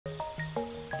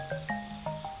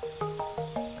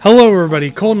Hello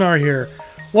everybody, Coldnar here.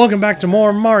 Welcome back to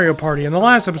more Mario Party. In the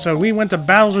last episode, we went to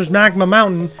Bowser's Magma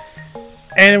Mountain,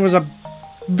 and it was a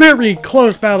very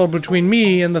close battle between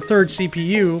me and the third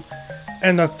CPU,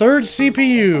 and the third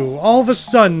CPU, all of a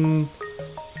sudden,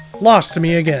 lost to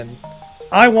me again.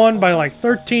 I won by like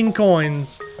 13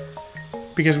 coins,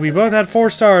 because we both had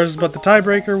 4 stars, but the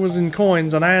tiebreaker was in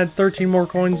coins, and I had 13 more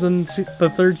coins than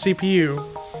the third CPU.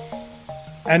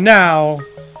 And now,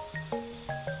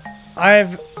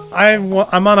 I'm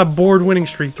on a board winning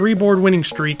streak, 3 board winning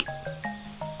streak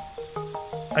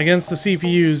against the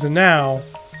CPUs, and now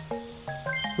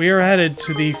we are headed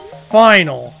to the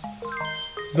final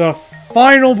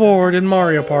board in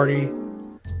Mario Party,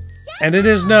 and it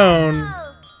is known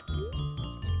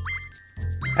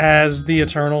as the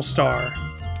Eternal Star.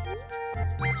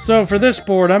 So for this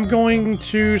board, I'm going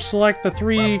to select the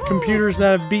 3 computers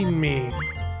that have beaten me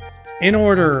in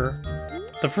order.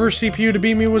 The first CPU to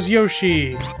beat me was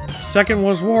Yoshi, second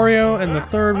was Wario, and the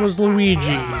third was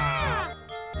Luigi.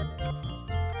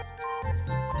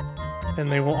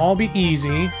 And they will all be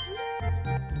easy.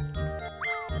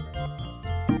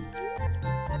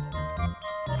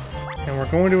 And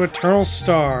we're going to Eternal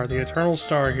Star, the Eternal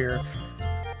Star here.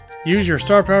 Use your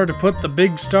star power to put the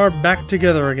big star back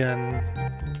together again.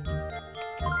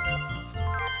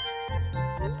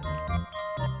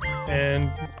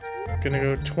 And gonna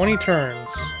go 20 turns.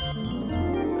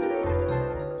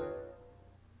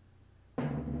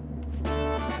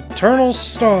 Eternal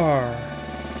Star.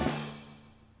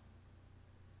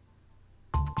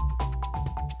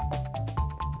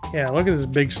 Yeah, look at this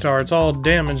big star. It's all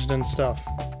damaged and stuff.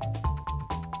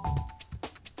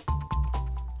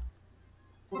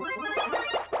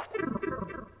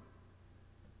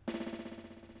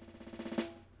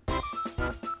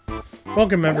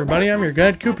 Welcome everybody, I'm your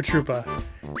guide Koopa Troopa.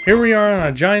 Here we are on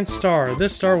a giant star.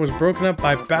 This star was broken up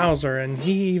by Bowser, and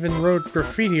he even wrote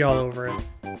graffiti all over it.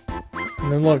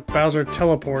 And then look, Bowser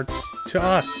teleports to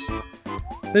us.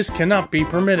 This cannot be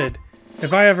permitted.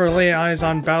 If I ever lay eyes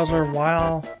on Bowser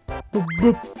while...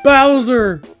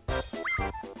 Bowser!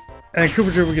 And Koopa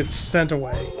Troopa gets sent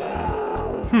away.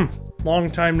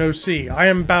 Long time no see. I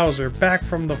am Bowser, back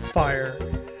from the fire.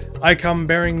 I come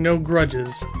bearing no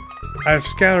grudges. I have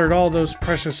scattered all those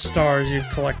precious stars you've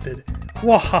collected.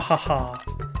 Wahahaha!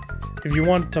 If you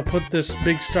want to put this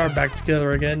big star back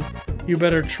together again, you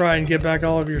better try and get back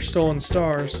all of your stolen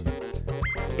stars.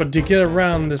 But to get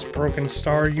around this broken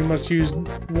star, you must use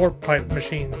warp pipe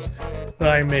machines that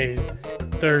I made.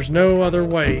 There's no other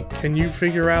way. Can you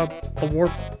figure out the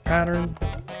warp pattern?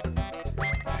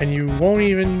 And you won't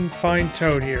even find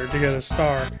Toad here to get a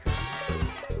star.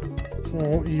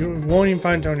 Well, you won't even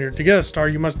find Toad here. To get a star,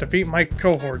 you must defeat my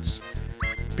cohorts.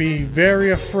 Be very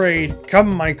afraid.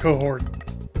 Come, my cohort.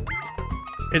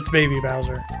 It's Baby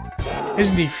Bowser.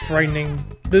 Isn't he frightening?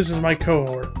 This is my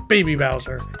cohort, Baby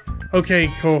Bowser. Okay,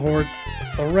 cohort.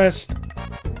 The rest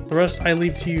I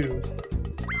leave to you.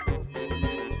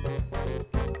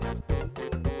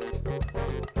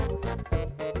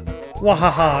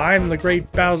 Wahaha! I'm the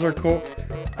great Bowser's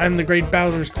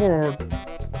cohort,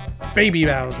 Baby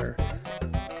Bowser.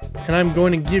 And I'm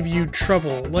going to give you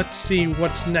trouble. Let's see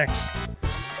what's next.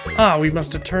 Ah, we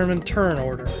must determine turn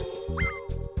order.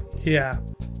 Yeah.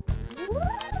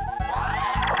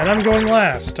 And I'm going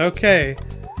last. Okay.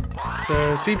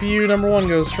 So CPU number 1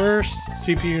 goes first.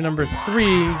 CPU number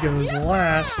 3 goes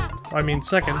last. I mean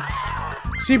second.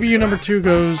 CPU number 2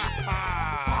 goes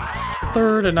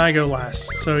third, and I go last.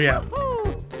 So yeah.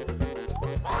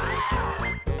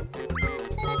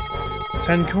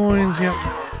 10 coins, yep.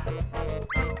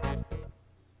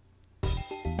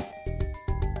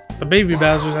 The Baby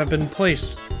Bowsers have been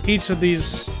placed. Each of these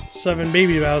 7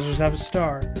 Baby Bowsers have a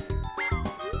star.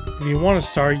 If you want a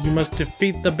star, you must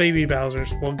defeat the Baby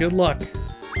Bowsers. Well, good luck.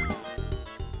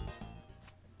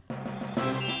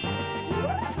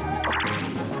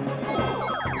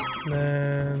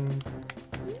 Then...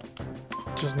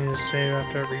 just need to save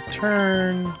after every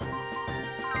turn.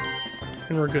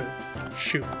 And we're good.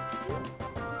 Shoot.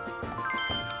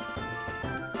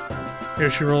 Here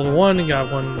she rolled a 1 and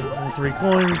got 1 and 3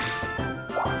 coins.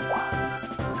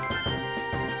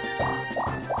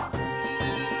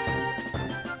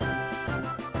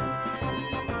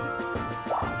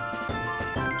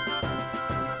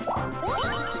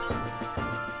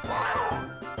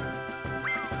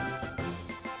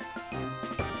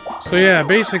 So yeah,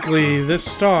 basically this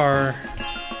star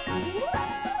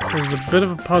is a bit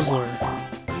of a puzzler.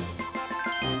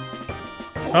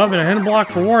 Oh, and a hidden block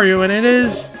for Wario, and it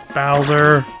is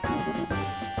Bowser.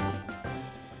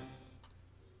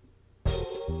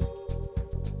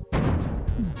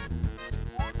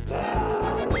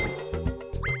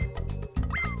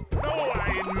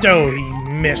 Oh, he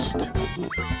missed.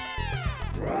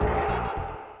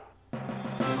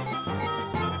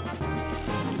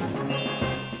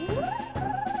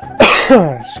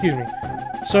 Excuse me.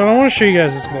 So I want to show you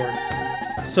guys this board.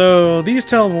 So these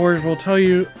teleporters will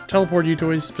teleport you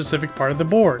to a specific part of the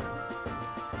board.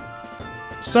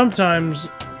 Sometimes,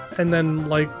 and then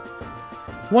like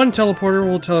one teleporter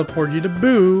will teleport you to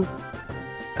Boo,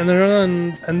 and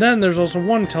then there's also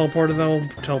one teleporter that will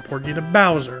teleport you to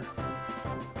Bowser.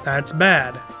 That's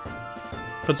bad.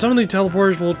 But some of the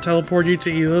teleporters will teleport you to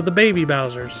either of the baby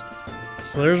Bowsers.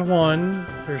 So there's 1,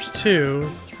 there's 2,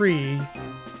 3,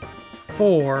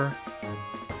 4,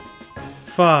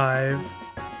 5,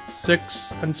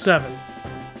 6, and 7.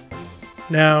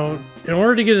 Now, in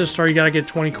order to get a star, you gotta get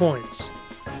 20 coins.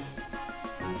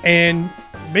 And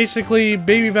basically,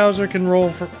 Baby Bowser can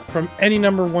roll from any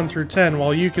number 1 through 10,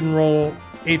 while you can roll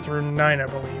 8 through 9, I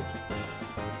believe.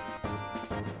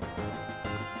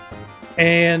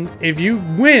 And if you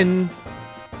win,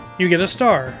 you get a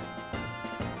star.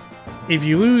 If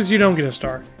you lose, you don't get a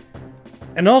star.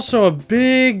 And also a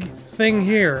big thing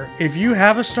here, if you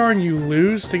have a star and you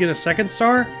lose to get a second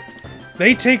star,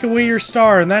 they take away your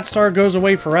star and that star goes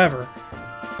away forever.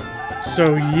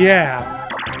 So yeah.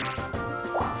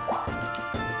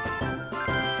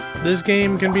 This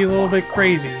game can be a little bit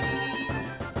crazy.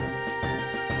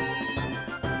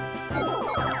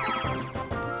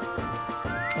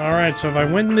 Alright, so if I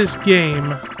win this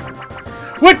game,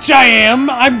 which I am,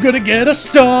 I'm gonna get a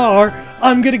star!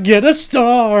 I'm gonna get a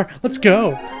star! Let's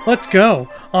go! Let's go!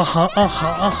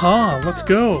 Let's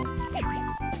go!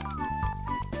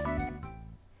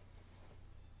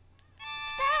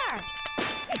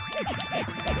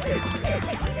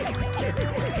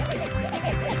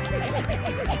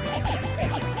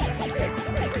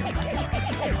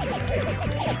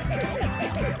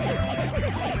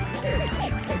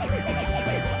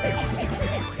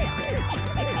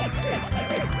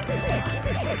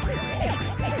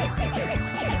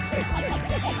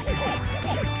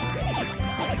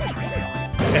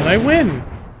 And I win!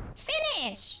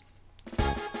 Finish!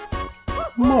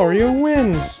 Mario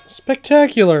wins!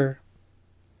 Spectacular!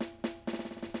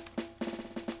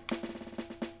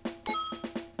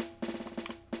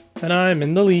 And I'm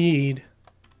in the lead.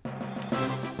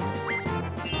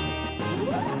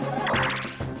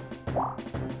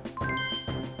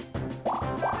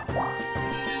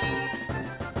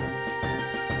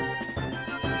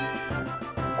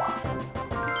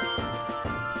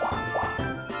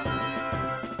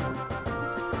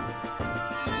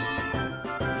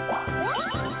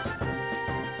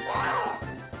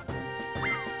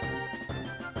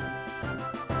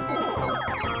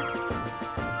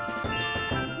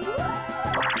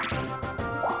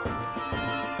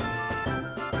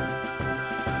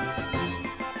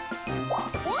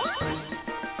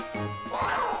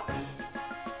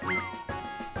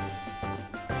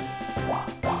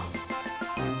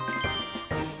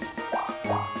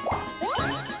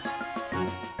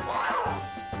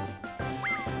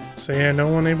 So yeah, no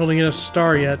one able to get a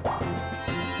star yet.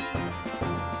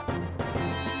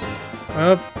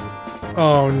 Up.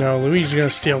 Oh no, Luigi's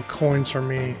gonna steal coins from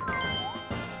me.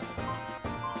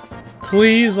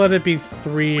 Please let it be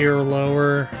 3 or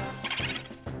lower.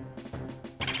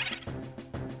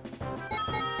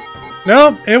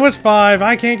 Nope, it was 5.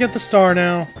 I can't get the star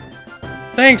now.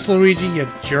 Thanks, Luigi, you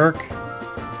jerk.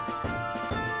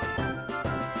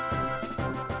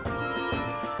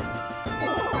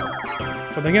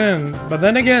 But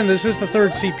then again, this is the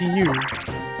 3rd CPU.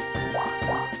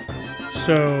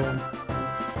 So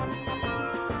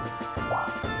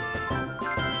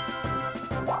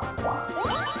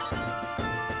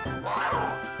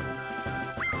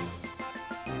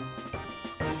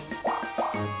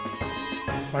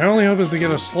my only hope is to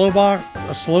get a slow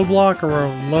block or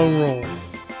a low roll.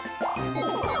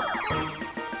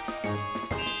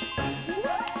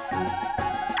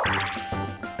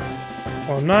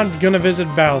 Well, I'm not gonna visit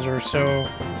Bowser, so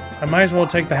I might as well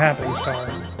take the Happening Star.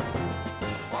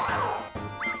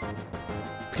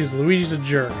 Because Luigi's a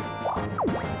jerk.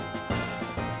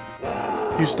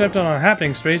 You stepped on a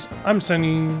Happening Space, I'm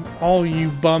sending all you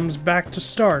bums back to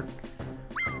start.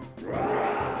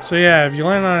 So yeah, if you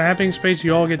land on a Happening Space,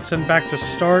 you all get sent back to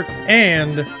start,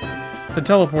 and the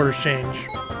teleporters change.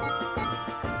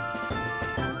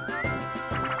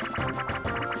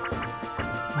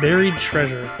 Buried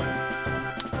treasure.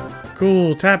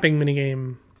 Cool tapping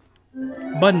minigame.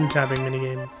 Button tapping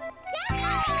minigame.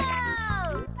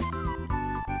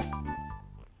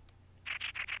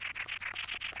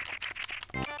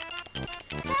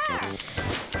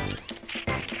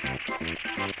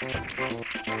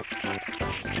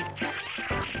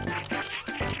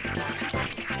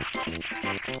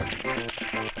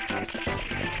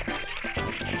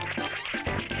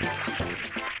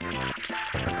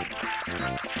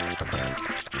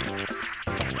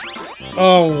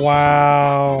 Oh,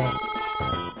 wow.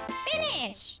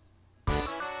 Finish.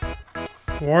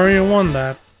 Wario won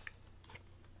that.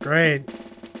 Great.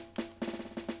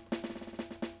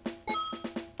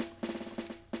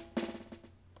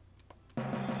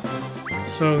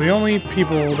 So the only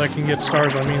people that can get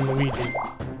stars are me and Luigi.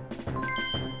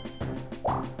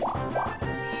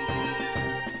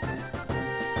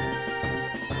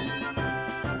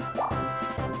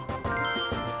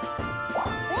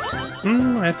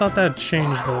 I thought that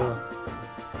changed the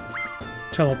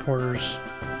teleporters.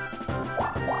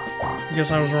 I guess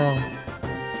I was wrong.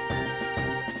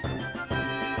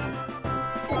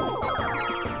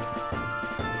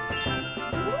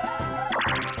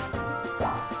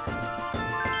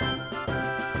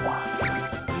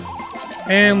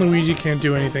 And Luigi can't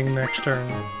do anything next turn.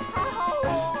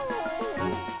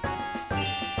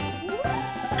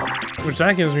 Which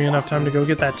that gives me enough time to go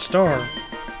get that star.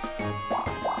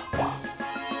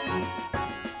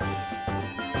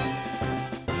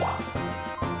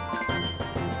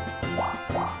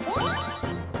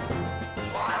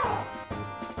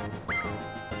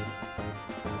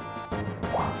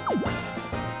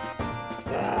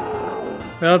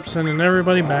 Yep, sending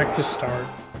everybody back to start.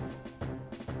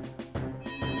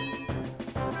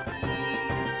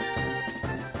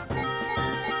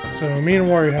 So me and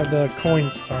Wario had the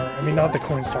coin star. I mean, not the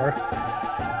coin star.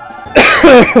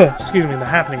 Excuse me, the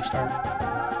happening star.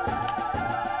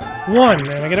 1,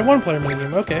 and I get a 1-player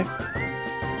minigame. Okay.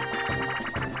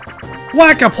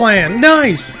 Whack-a-Plan!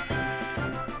 Nice!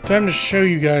 Time to show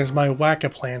you guys my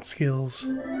Whack-a-Plan skills.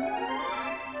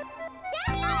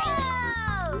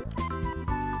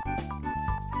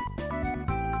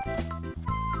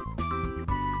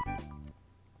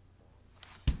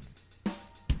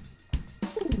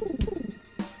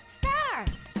 Start.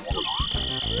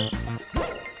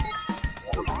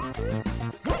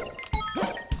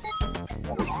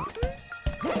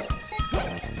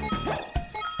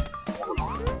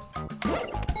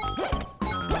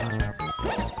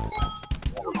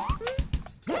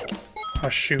 'Oh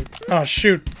shoot. Oh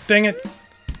shoot. Dang it.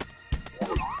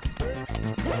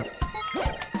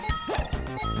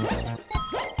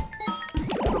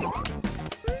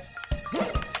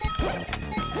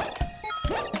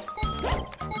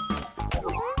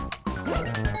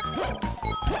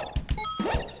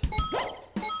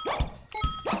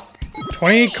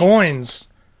 $28 coins.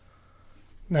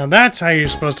 Now that's how you're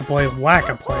supposed to play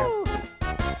Whack-a-Plan.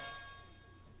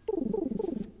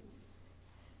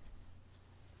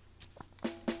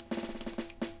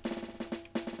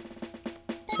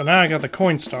 So now I got the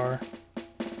coin star.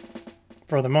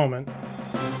 For the moment.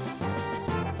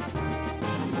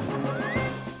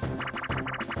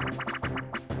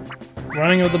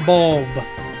 Running of the bulb.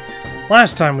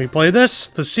 Last time we played this,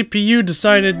 the CPU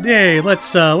decided, hey,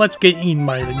 let's get eaten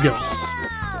by the ghosts.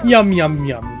 Yum yum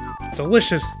yum.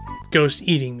 Delicious ghost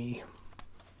eating me.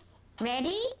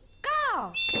 Ready?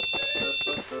 Go!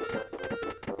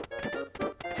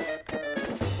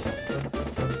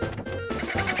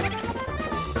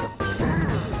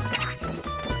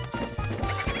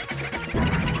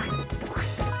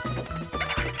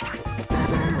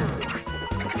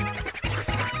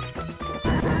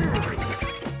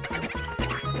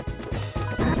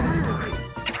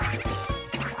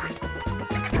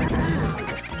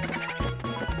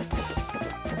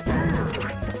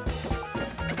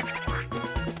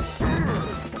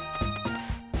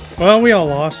 Well, we all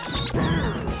lost.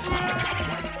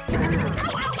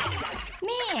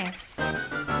 Miss.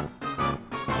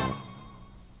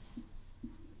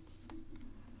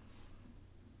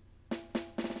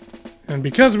 And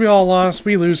because we all lost,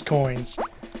 we lose coins.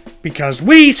 Because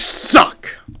we suck!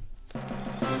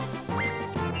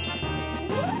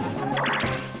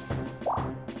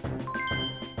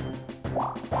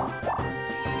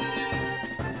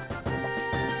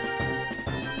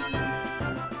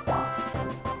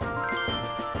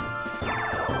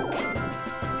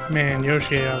 Man,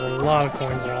 Yoshi has a lot of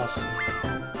coins lost.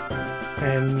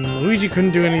 And Luigi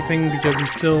couldn't do anything because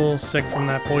he's still sick from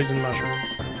that poison mushroom.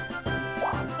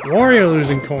 Wario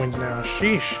losing coins now,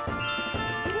 sheesh.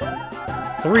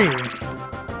 3.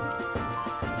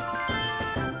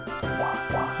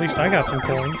 At least I got some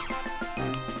coins.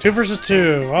 2 versus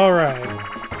 2, alright.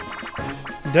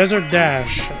 Desert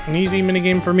Dash, an easy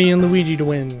minigame for me and Luigi to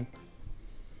win.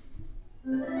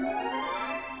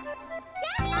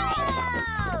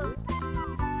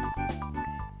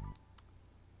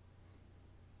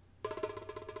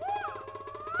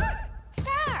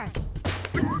 Start.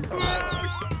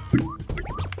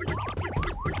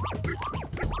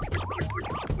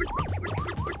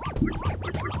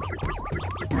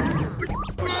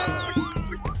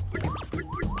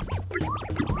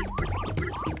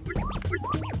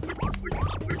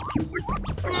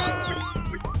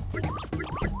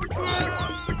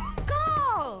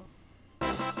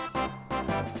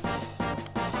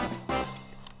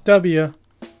 W.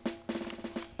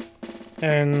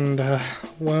 And,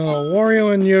 well,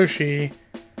 Wario and Yoshi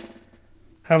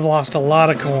have lost a lot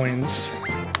of coins.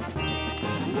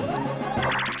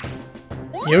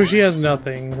 Yoshi has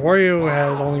nothing. Wario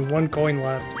has only 1 coin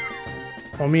left.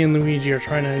 While me and Luigi are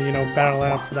trying to, you know, battle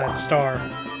out for that star.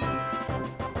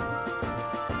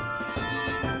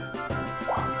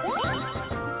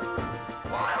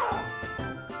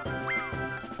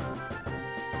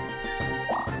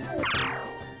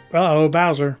 Uh-oh,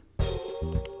 Bowser.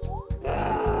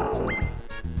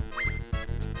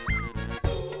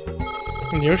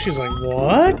 And Yoshi's like,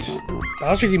 what?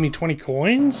 Bowser gave me 20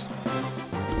 coins?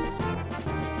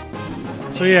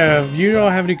 So yeah, if you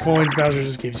don't have any coins, Bowser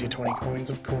just gives you 20 coins,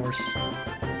 of course.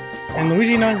 And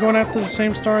Luigi not going after the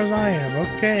same star as I am,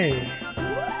 okay.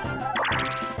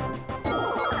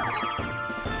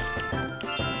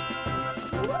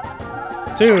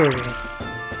 Two.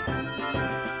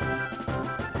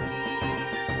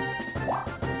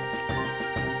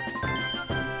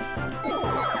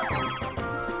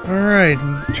 Alright,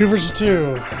 2 versus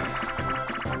 2.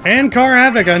 And Car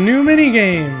Havoc, a new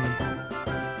minigame.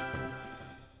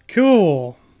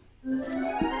 Cool.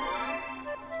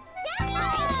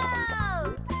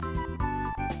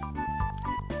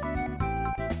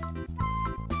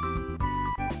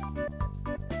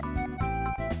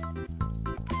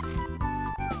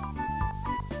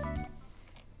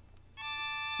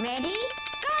 Ready,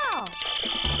 go!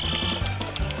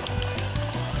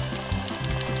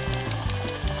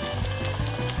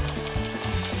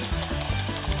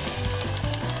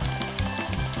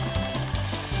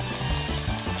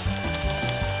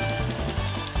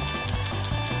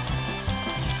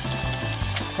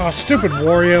 Oh, stupid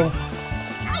Wario.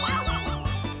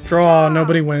 Draw,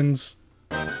 nobody wins.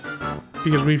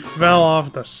 Because we fell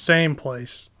off the same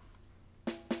place.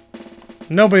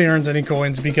 Nobody earns any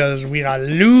coins because we are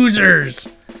losers.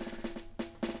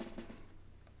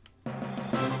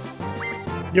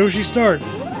 Yoshi, start.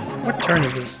 What turn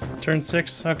is this? Turn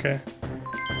 6? Okay.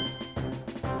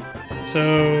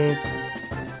 So,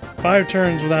 5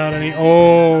 turns without any...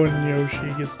 Oh, and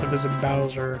Yoshi gets to visit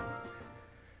Bowser.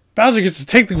 Bowser gets to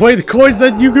take away the coins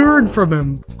that you earned from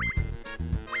him.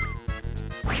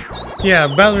 Yeah,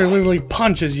 Bowser literally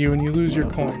punches you and you lose your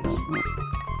coins.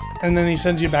 And then he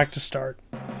sends you back to start.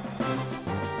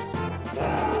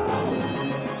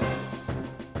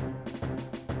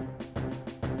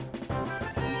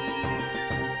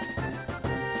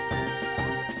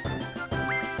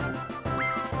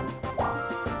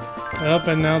 Up,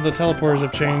 and now the teleporters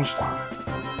have changed.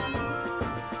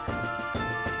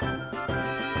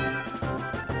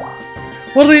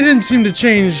 Well, they didn't seem to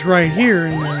change right here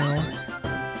now.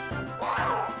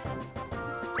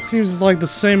 It seems like the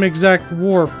same exact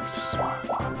warps.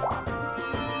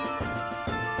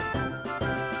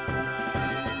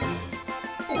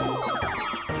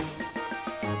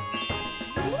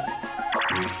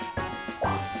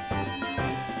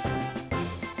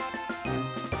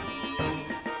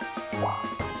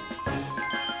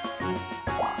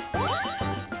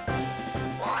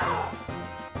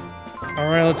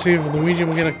 Alright, let's see if Luigi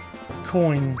will get a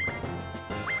coin.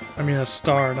 I mean a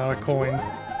star, not a coin.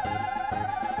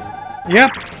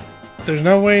 Yep! There's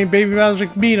no way Baby Bowser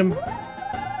can beat him.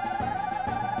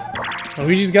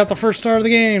 Luigi's got the first star of the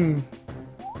game.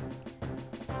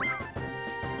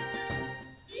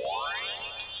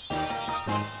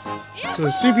 So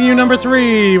CPU number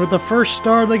 3 with the first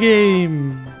star of the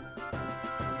game.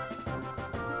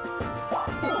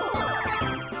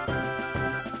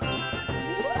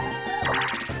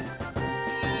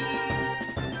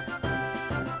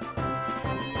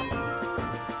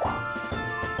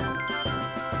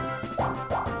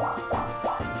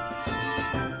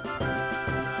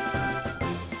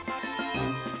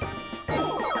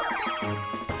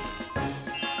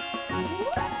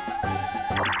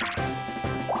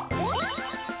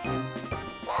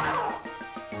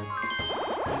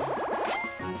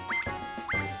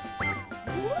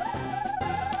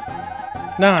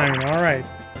 Nine, alright.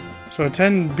 So a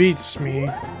 10 beats me.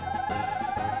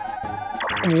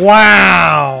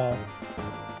 Wow!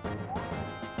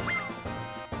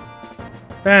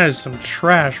 That is some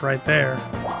trash right there.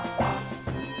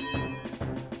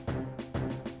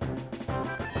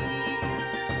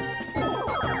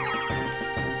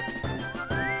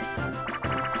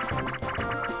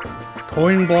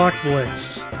 Coin block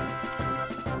blitz.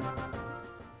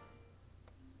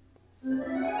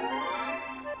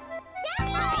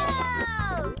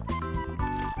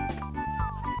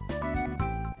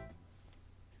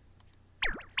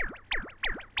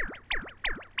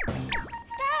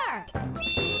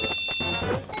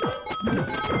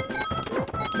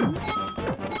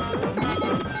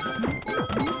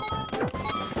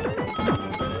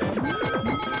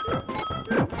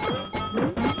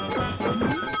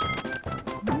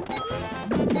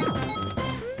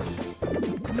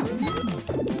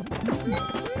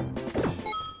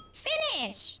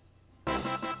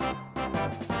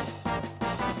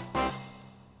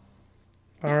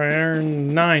 Alright, I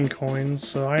earned 9 coins,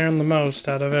 so I earned the most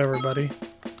out of everybody.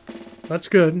 That's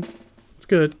good. It's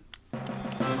good.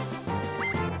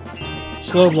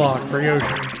 Slow block for Yoshi.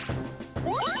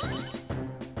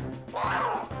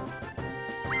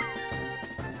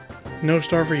 No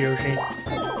star for Yoshi.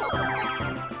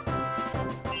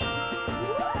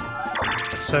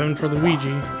 7 for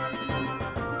Luigi.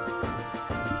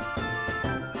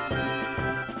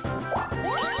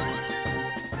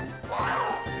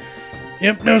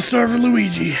 Yep, no star for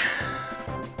Luigi.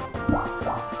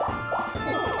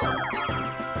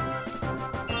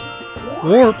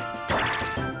 Warp!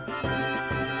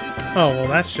 Oh, well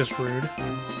that's just rude.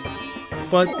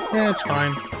 But, it's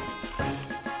fine.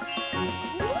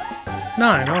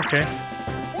 9, okay.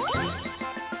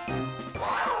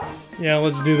 Yeah,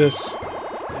 let's do this.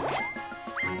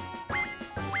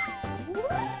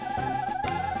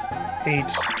 8.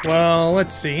 Well,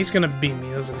 let's see. He's gonna beat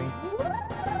me, isn't he?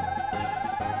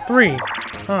 3.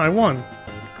 Oh, I won.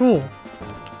 Cool.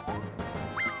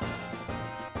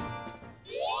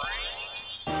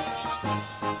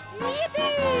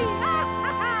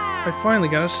 I finally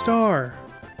got a star.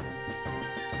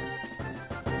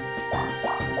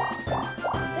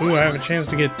 Ooh, I have a chance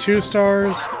to get 2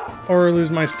 stars or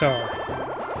lose my star.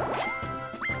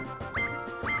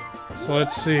 So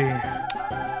let's see.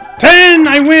 10!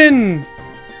 I win!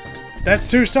 That's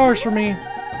 2 stars for me.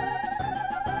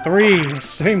 3.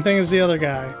 Same thing as the other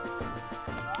guy.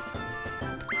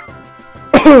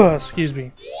 Excuse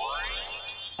me.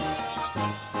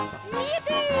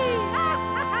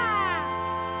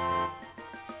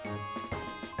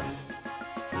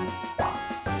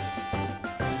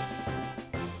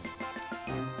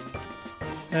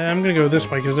 I'm gonna go this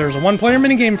way because there's a 1-player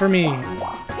minigame for me.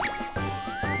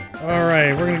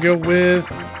 Alright, we're gonna go with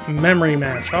Memory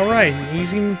Match. Alright, an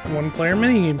easy 1-player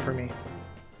minigame for me.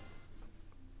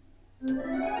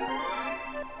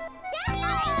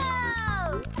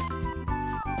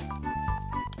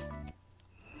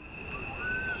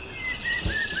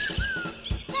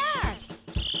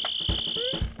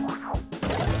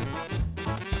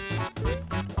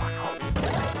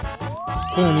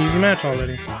 Cool, an easy match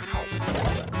already.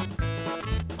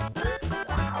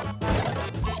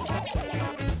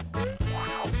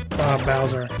 Ah,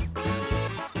 Bowser.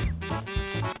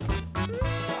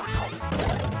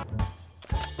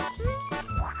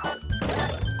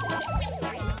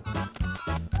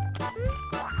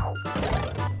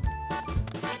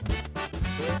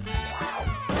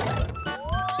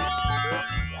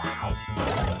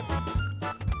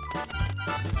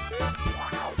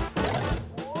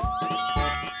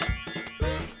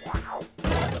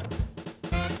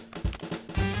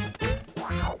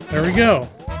 There we go.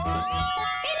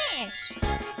 Finish.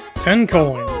 10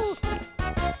 coins.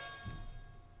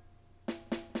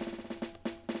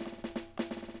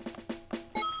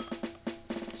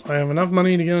 So I have enough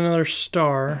money to get another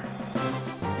star.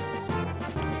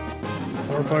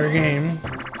 4-player game.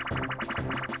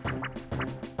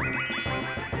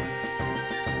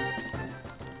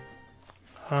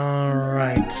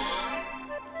 Alright.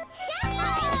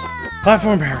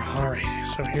 Platform barrel. Alright,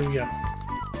 so here we go.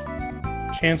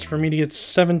 Chance for me to get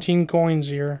 17 coins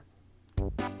here.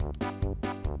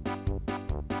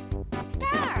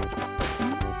 Start.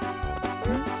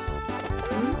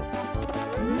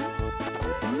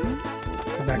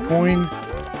 Get that coin.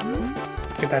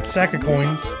 Get that sack of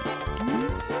coins.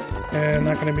 And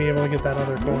not going to be able to get that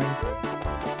other coin.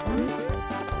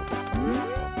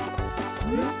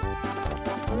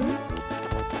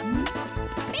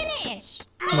 Finish.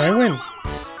 And I win.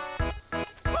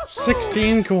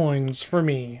 16 coins for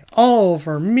me. All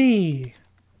for me.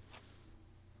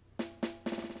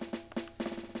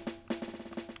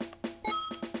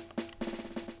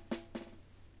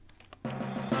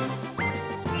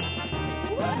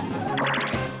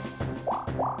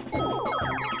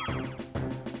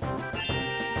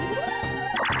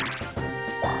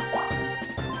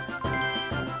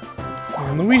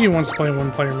 And Luigi wants to play a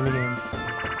 1-player minigame.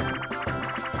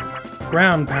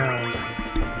 Ground Pound.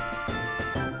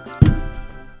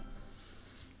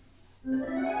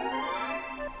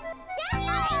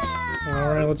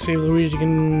 Alright, let's see if Luigi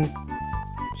can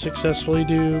successfully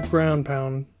do Ground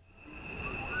Pound.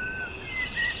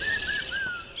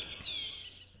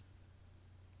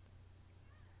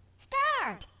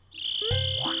 Start.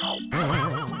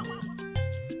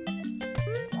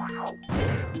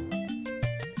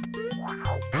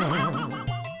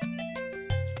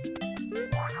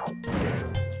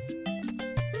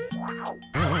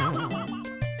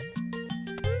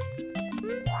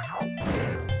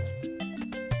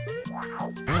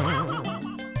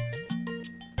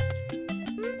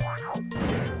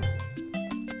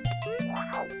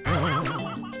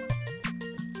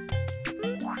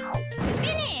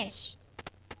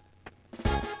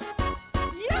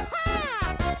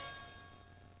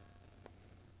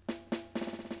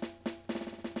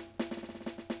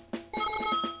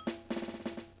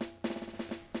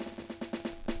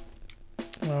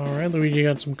 Alright, Luigi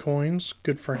got some coins.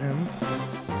 Good for him.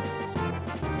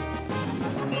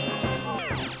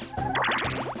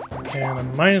 And a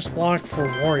minus block for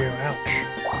Wario. Ouch.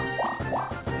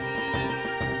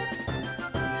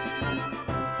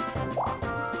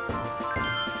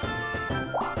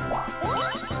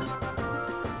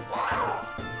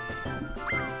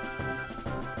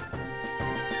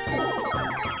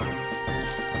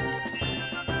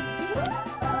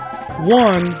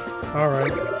 One.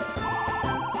 Alright.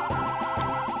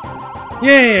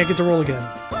 Yay, I get to roll again.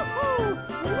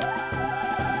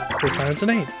 This time it's an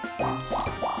 8.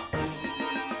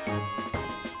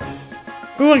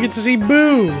 Ooh, I get to see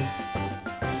Boo!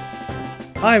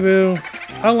 Hi, Boo.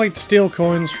 I like to steal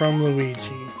coins from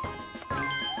Luigi.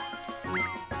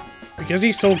 Because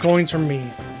he stole coins from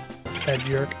me. That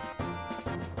jerk.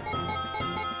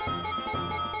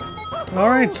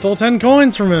 Alright, stole 10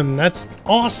 coins from him. That's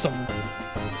awesome.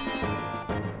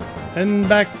 And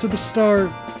back to the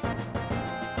start.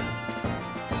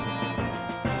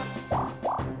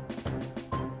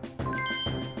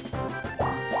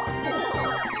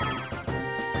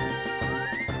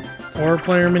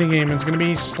 Four-player minigame. It's gonna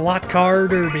be Slot Car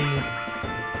Derby.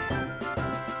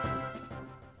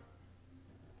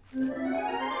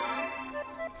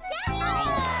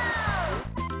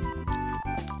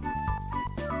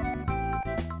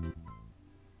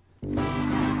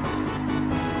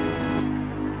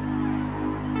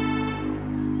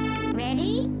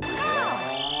 Ready? Go!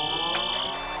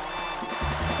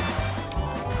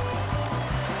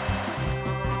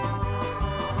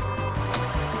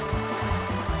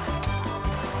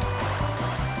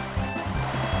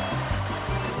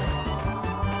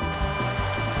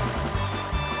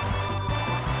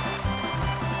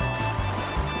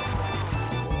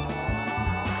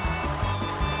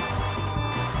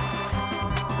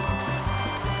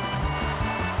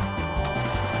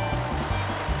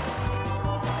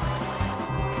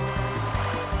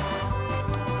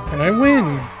 And I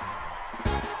win!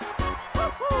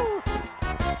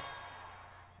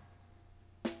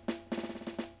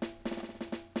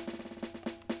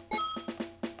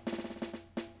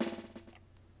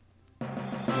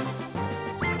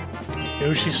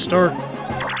 Yoshi start.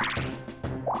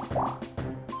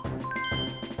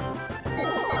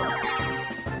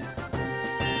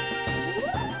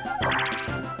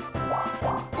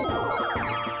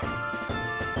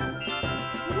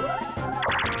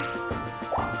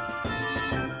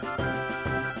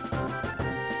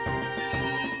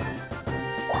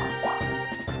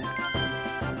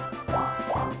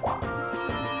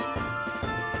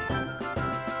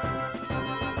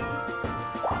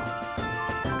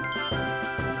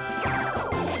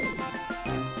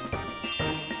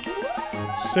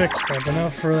 Six, that's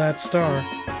enough for that star.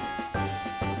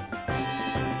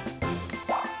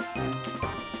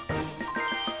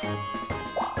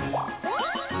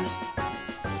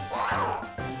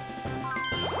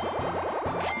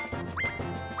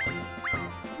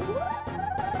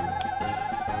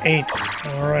 Eight.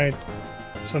 Alright.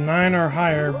 So 9 or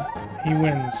higher, he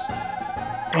wins.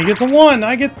 And he gets a 1!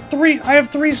 I get 3! I have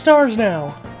 3 stars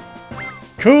now!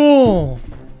 Cool!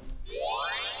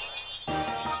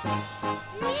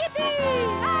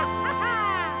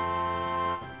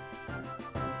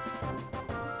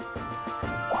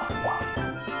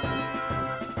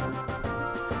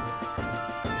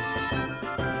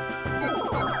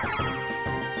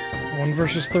 One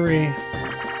versus 3.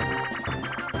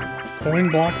 Coin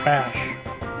block bash.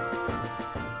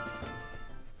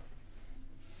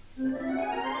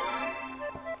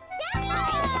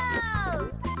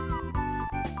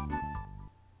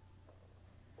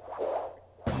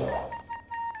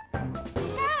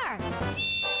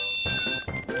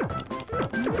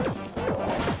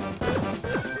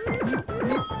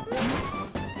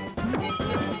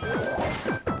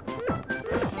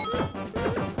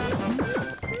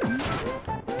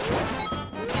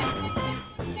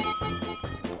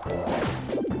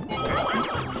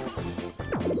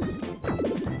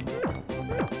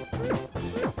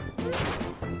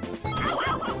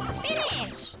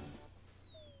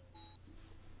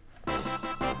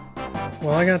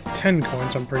 Well, I got 10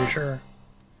 coins, I'm pretty sure.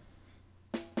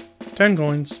 10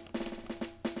 coins.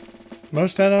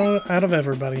 Most out of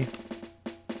everybody.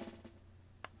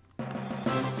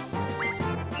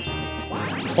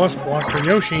 Plus block for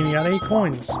Yoshi, and he got 8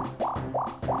 coins.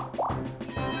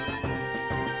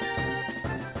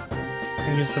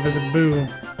 He gets to visit Boo.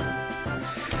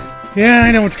 Yeah,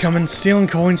 I know what's coming. Stealing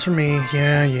coins from me.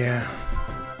 Yeah.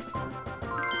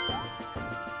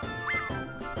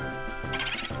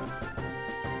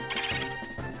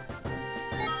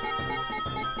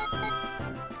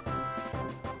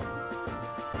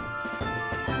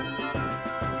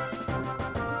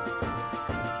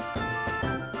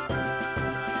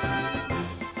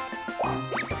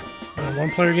 Alright,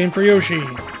 one-player game for Yoshi.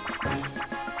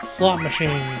 Slot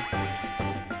machine.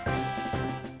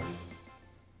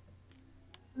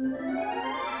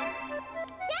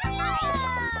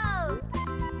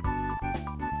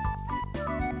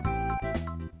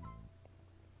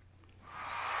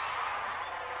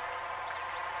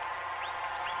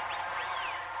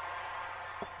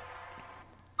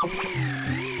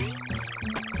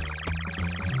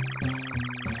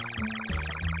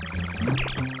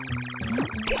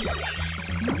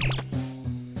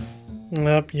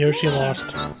 Yep, Yoshi lost.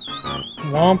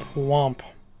 Womp womp.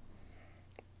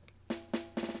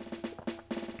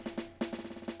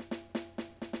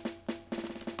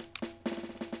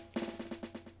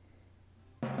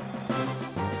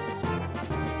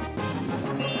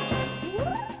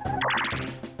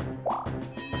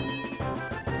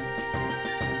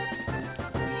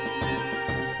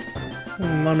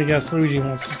 Let me guess, Luigi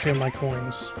wants to steal my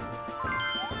coins.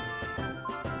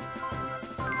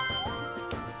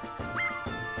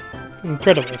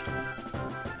 Incredible.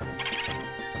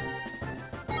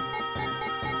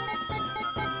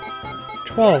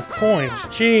 $12 coins,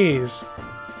 jeez.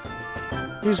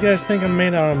 These guys think I'm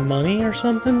made out of money or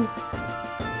something?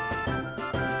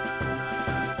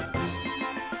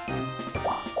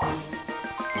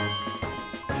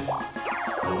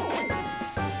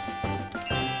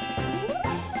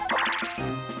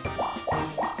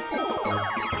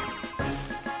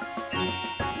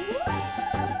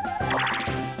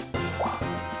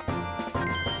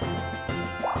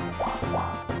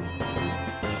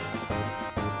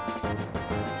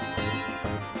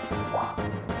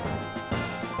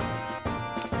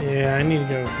 Yeah, I need to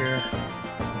go here.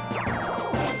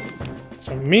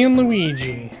 So me and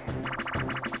Luigi.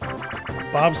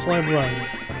 Bobsled run.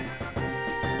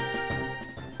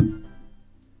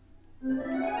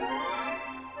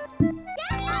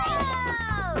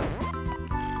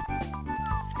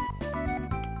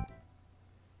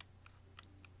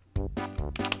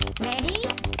 Ready?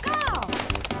 Go!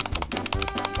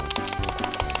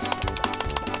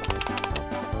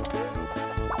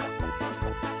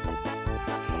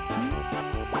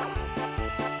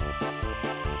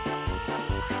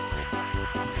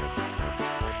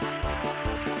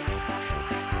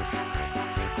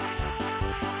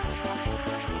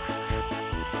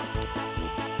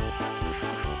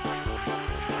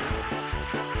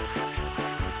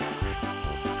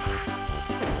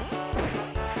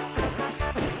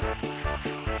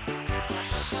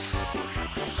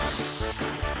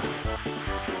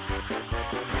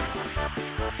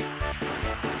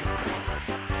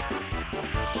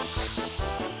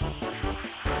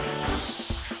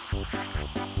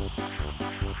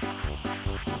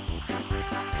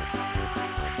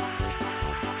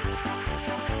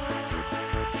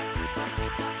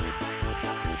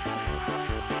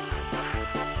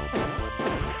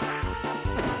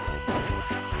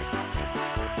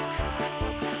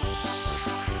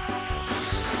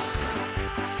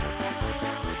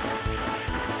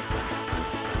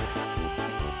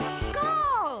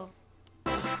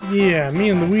 Yeah, me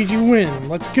and Luigi win.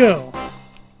 Let's go.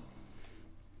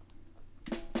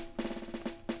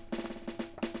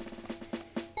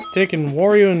 Taking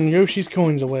Wario and Yoshi's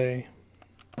coins away.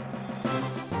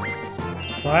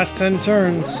 Last 10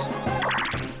 turns.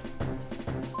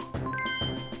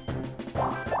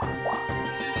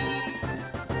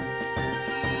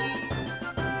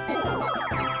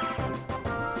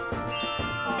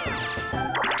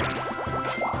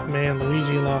 Man,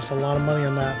 Luigi lost a lot of money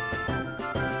on that.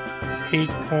 8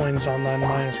 coins on that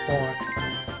minus block.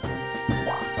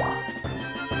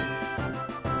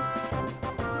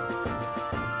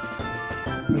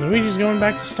 And Luigi's going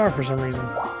back to Star for some reason.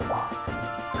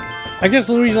 I guess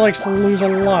Luigi likes to lose a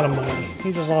lot of money.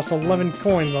 He just lost 11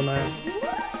 coins on that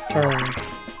turn.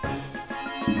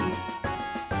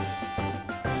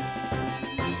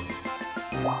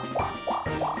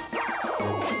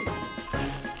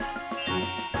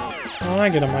 Oh, I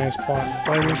get a minus block,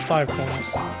 but I lose 5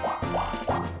 coins.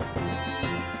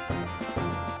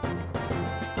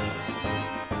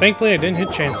 Thankfully, I didn't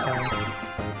hit Chance Time.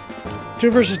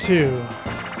 2 versus 2.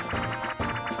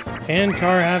 And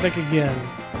Car Havoc again.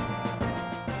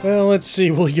 Well, let's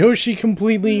see. Will Yoshi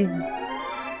completely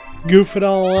goof it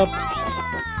all up?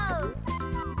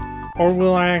 Or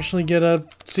will I actually get a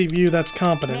CPU that's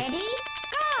competent? Ready?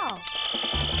 Go!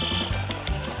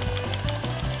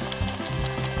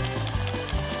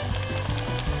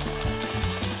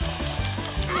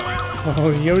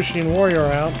 Oh, Yoshi and Wario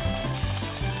are out.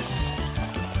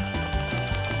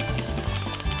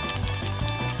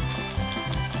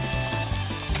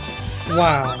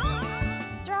 Wow.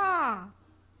 Draw!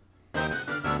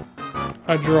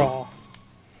 A draw.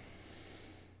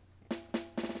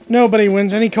 Nobody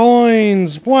wins any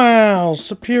coins! Wow,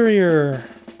 superior!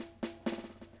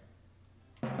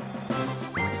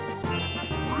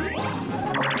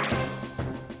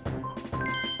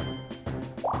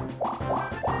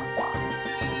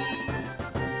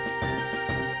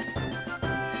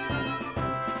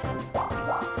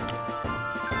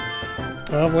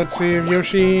 Well, let's see if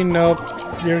Yoshi... Nope.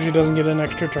 Yoshi doesn't get an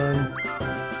extra turn.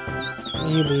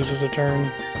 He loses a turn.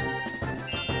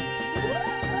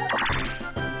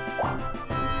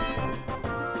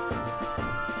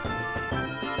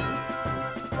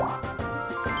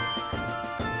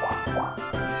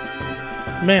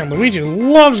 Man, Luigi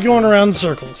loves going around in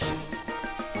circles.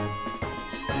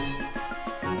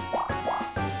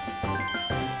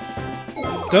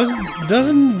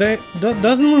 Doesn't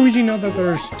Luigi know that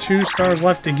there's 2 stars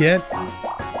left to get?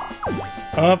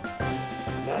 Up.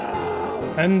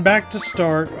 And back to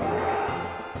start.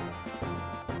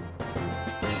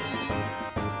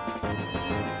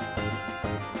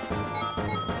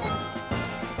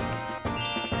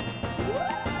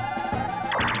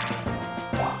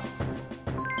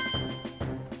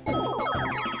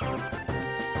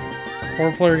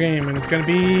 Four-player game, and it's gonna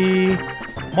be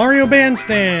Mario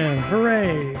Bandstand!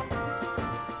 Hooray!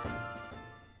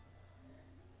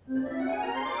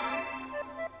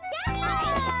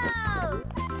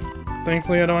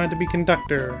 Thankfully, I don't have to be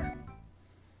conductor.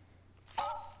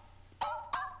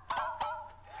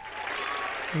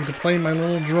 I need to play my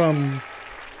little drum.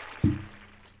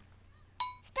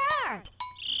 Start.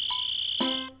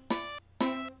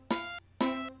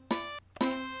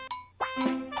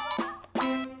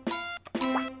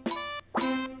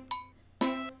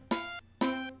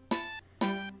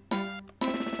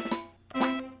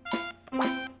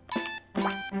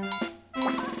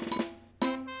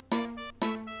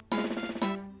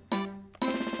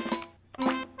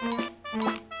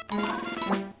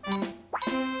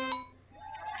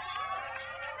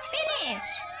 'Finish!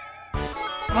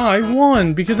 I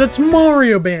won because that's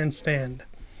Mario Bandstand.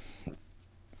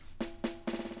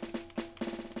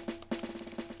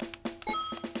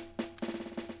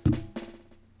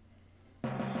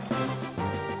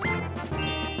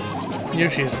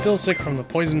 Yoshi is still sick from the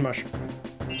poison mushroom.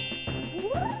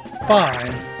 5.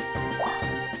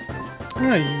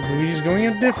 Yeah, Luigi's going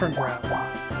a different route.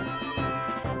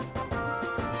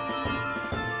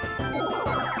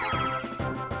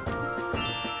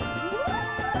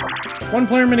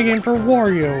 One-player minigame for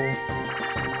Wario.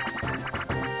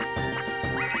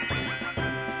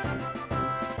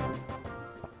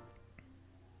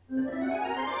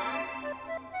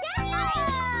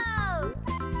 Yellow!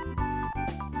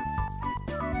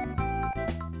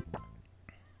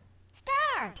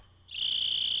 Start!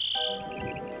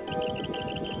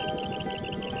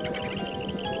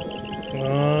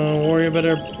 Wario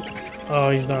better... Oh,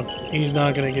 he's not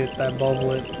gonna get that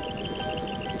bubblet.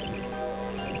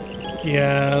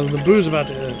 Yeah, the Boo's about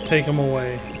to take him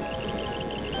away.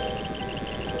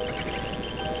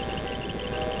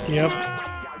 Yep.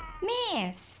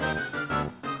 Miss!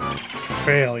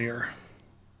 Failure.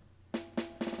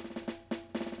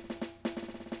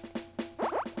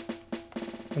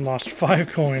 And lost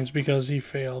 5 coins because he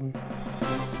failed.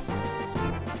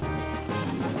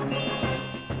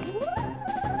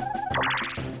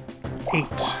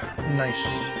 Eight.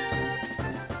 Nice.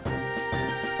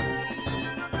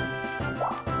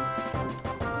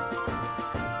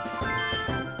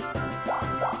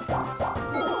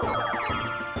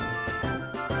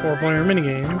 Four-player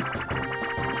minigame.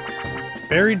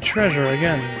 Buried treasure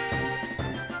again.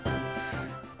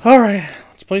 Alright,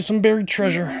 let's play some buried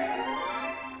treasure.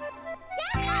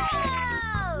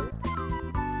 Yellow!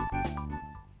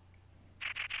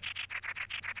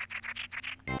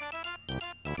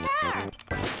 Start!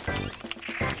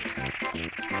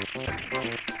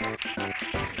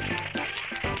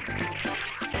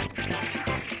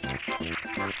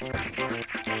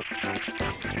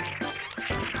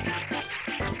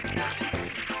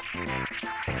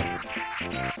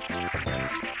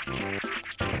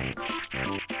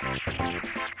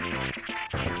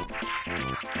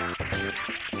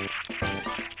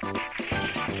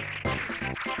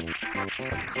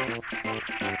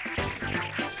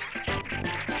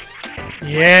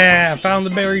 Yeah, found the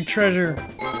buried treasure.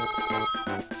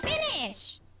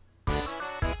 Finish!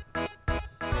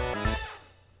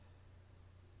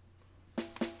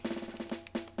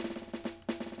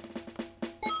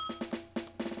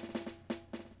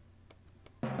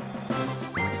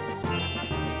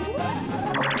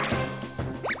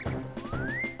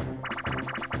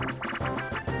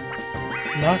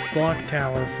 Knock Block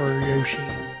Tower for Yoshi.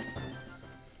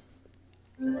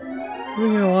 We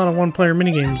get a lot of one-player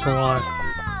minigames a lot.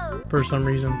 for some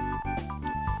reason.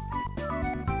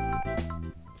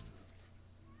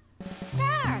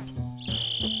 Start.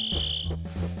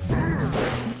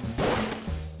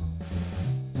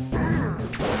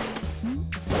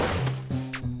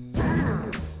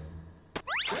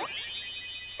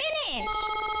 Finish.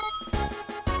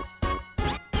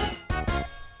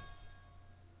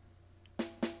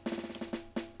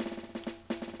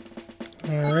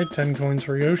 Alright, 10 coins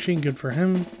for Yoshi. Good for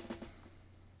him.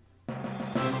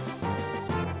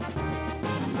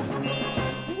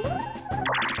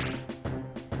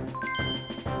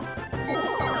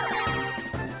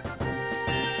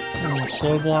 And a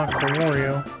slow block for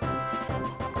Wario.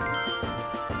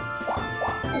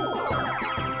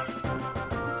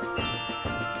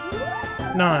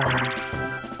 Nine.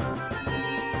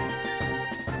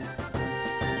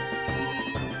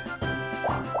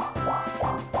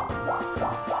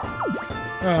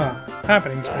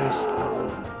 Happening space.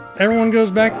 Everyone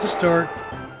goes back to start.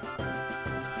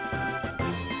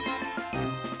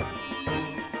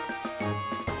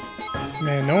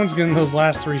 Man, no one's getting those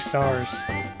last 3 stars.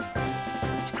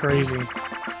 It's crazy.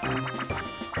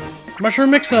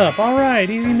 Mushroom mix-up! Alright,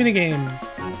 easy minigame.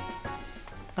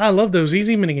 I love those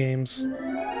easy minigames. Yellow.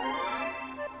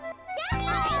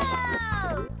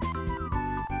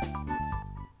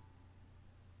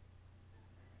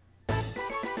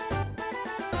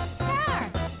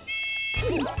 Start.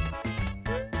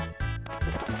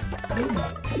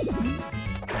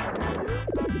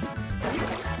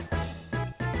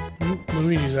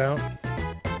 Luigi's out.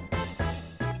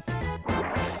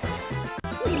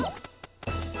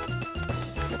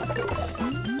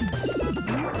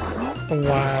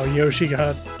 Wow, Yoshi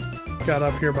got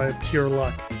up here by pure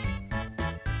luck.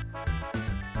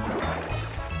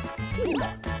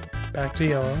 Back to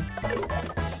yellow.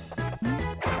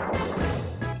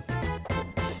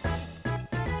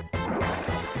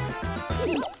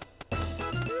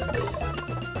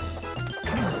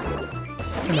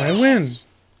 And I win.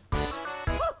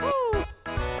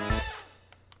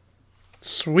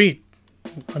 Sweet.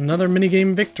 Another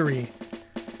minigame victory.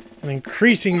 And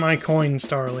increasing my coin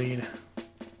star lead.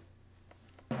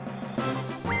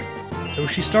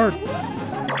 Yoshi start.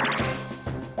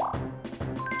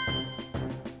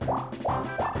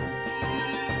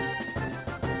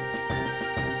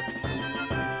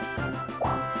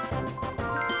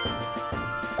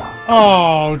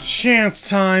 Oh, chance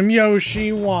time,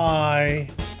 Yoshi, why?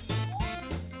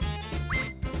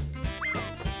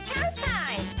 Chance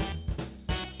time.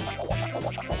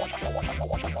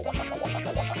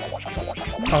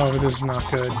 Oh, this is not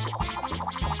good.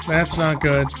 That's not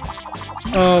good.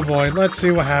 Oh boy, let's see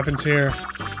what happens here.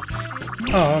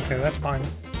 Oh, okay, that's fine.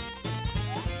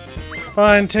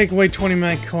 Fine, take away 20 of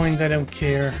my coins, I don't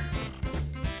care.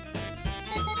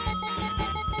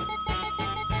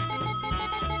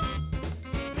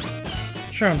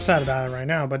 Sure, I'm sad about it right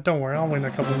now, but don't worry, I'll win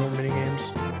a couple more minigames.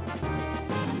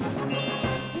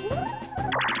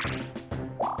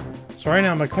 So right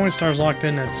now, my coin star's locked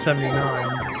in at 79.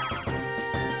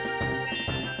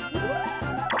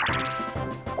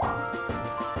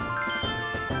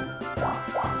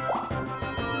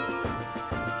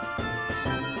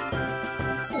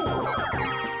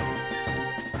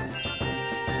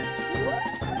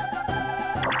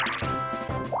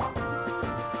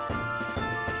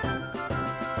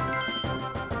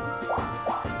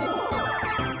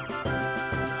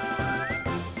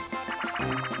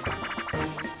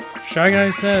 Shy Guy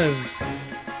says,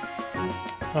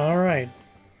 alright.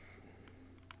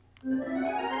 Yellow.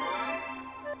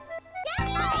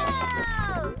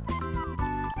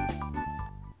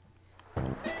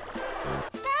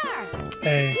 Start.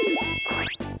 A.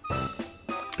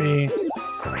 B.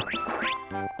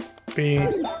 B.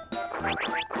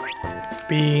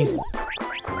 B.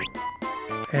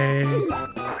 A.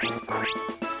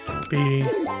 B.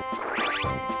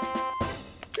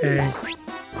 A.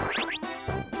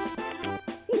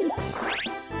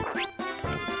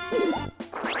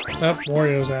 Oh,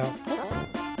 Wario's out.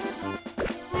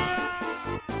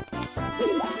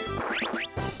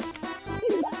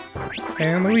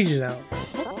 And Luigi's out.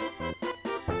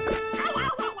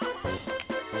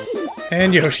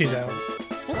 And Yoshi's out.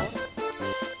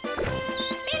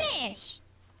 Finish.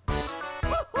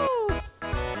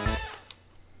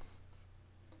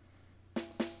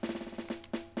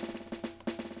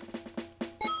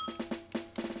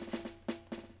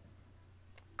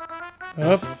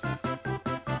 Up.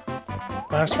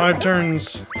 Last 5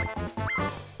 turns.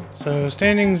 So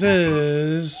standings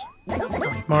is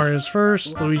Mario's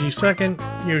first, Luigi second,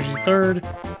 Yoshi third,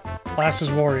 last is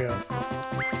Wario.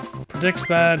 predicts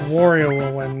that Wario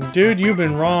will win. Dude, you've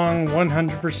been wrong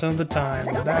 100% of the time.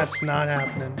 That's not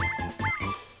happening.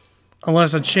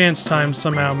 Unless a chance time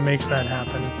somehow makes that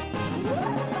happen.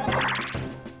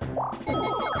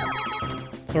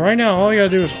 So right now, all you gotta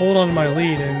do is hold on to my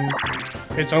lead and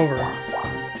it's over.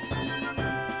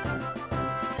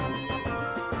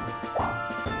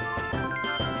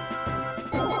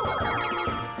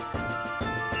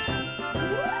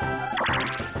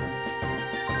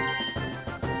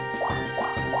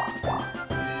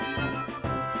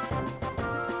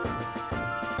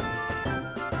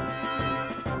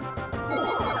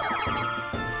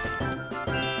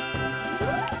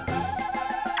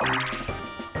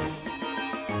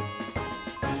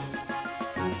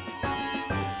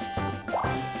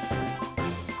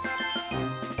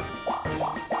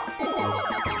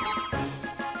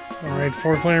 Alright,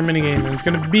 4-player minigame, and it's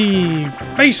gonna be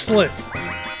Facelift!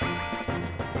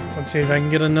 Let's see if I can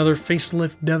get another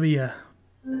Facelift W.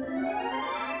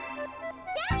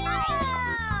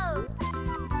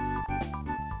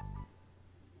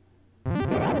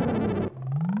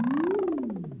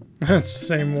 That's the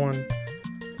same one.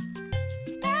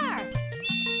 Star.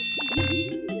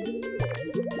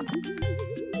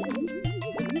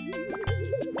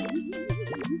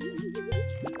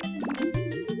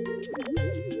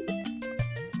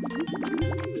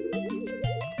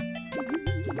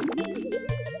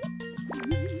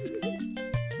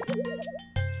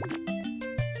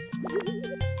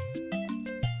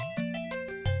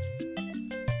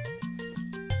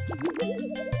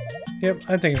 Yep,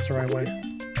 I think it's the right way.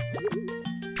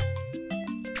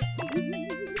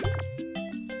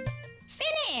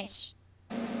 Finish.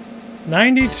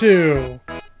 92!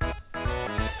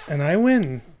 And I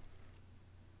win.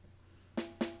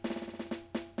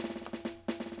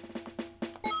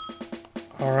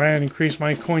 Alright, increase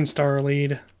my coin star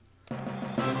lead.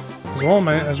 As well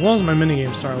as my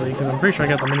minigame star lead, because I'm pretty sure I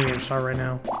got the minigame star right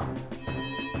now.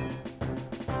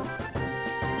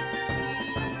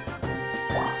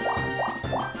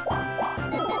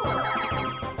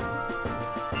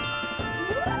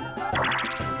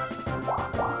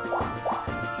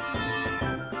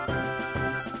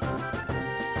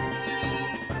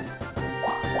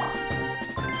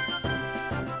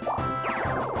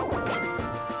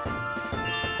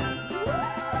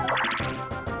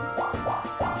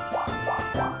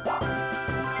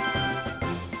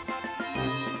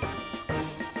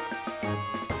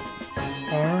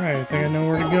 Alright, I think I know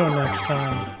where to go next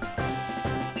time.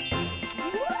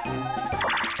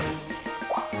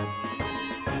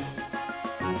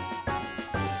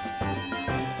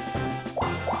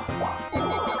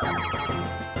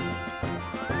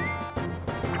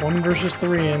 One versus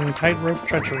 3 in Tightrope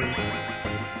Treachery.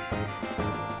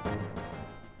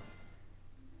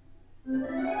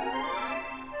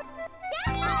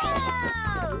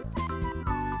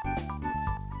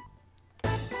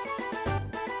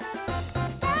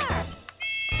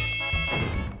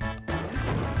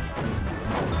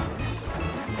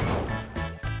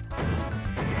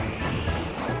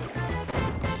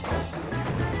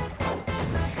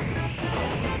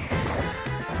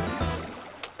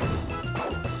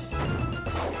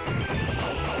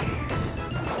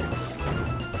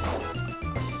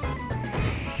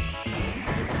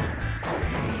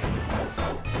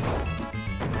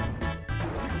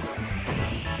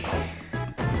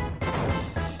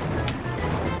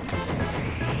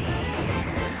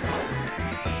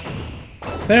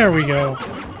 There we go.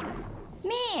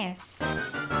 Miss.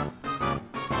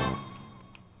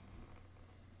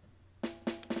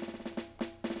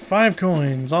 Five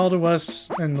coins, all to us,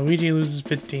 and Luigi loses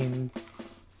 15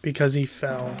 because he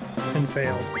fell and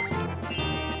failed.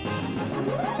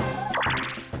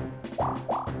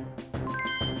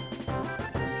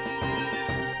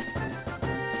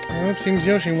 Well, it seems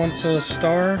Yoshi wants a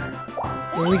star.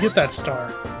 When we get that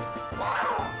star?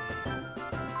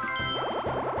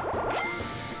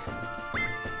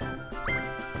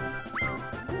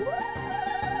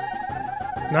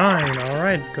 Nine,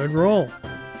 alright, good roll.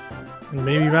 And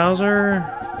maybe Bowser,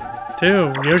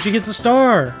 2. Yoshi gets a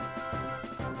star!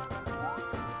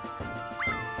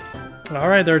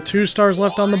 Alright, there are 2 stars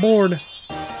left on the board.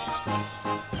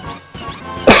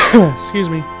 Excuse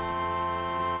me.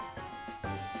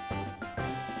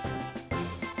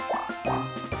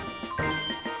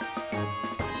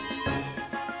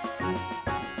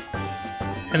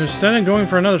 And instead of going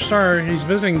for another star, he's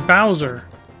visiting Bowser.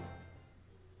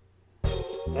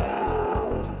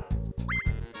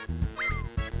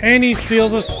 And he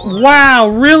steals us. Wow,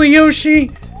 really, Yoshi?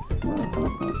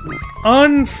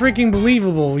 Unfreaking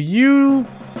believable. You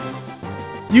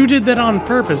did that on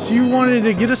purpose. You wanted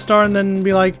to get a star and then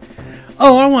be like,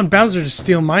 Oh, I want Bowser to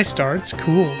steal my star. It's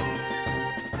cool.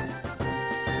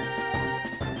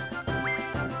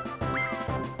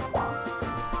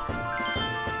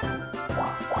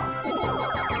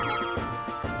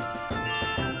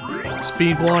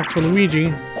 Speed block for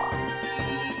Luigi.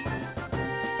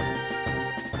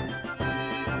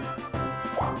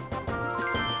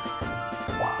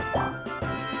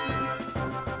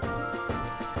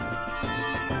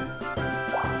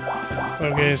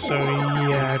 Okay, so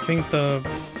yeah, I think the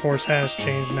course has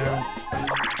changed now.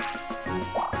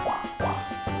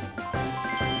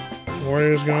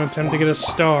 Wario's gonna attempt to get a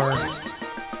star.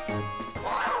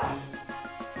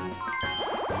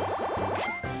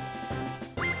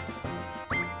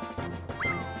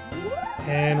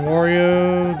 And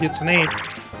Wario gets an 8,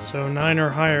 so 9 or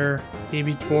higher, he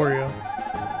beats Wario.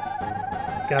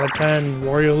 Got a 10,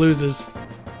 Wario loses.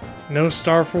 No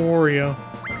star for Wario.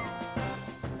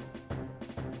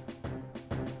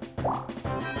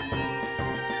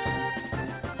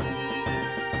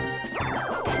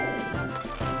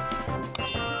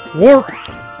 Warp!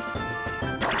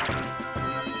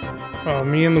 Oh,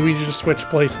 me and Luigi just switched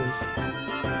places.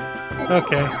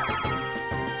 Okay.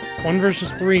 1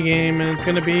 versus 3 game, and it's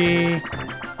gonna be...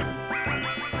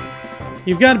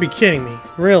 You've got to be kidding me.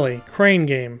 Really? Crane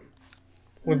game.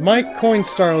 With my coin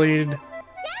star lead...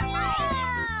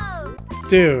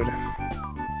 Dude.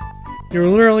 You're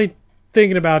literally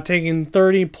thinking about taking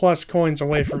 30 plus coins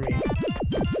away from me.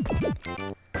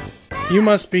 You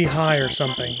must be high or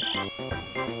something.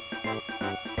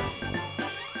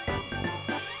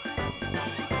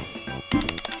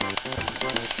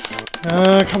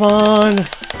 Come on!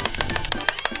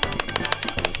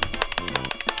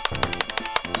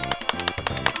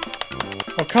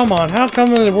 Oh, come on. How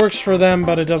come it works for them,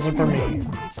 but it doesn't for me?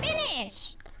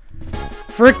 Finish!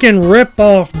 Frickin' rip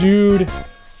off, dude!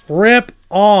 Rip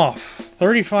off!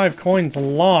 35 coins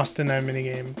lost in that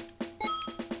minigame.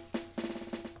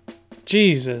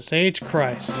 Jesus H.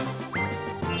 Christ.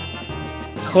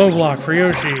 Slow block for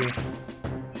Yoshi.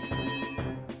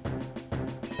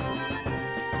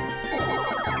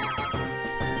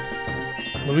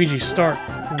 Luigi, start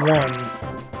 1.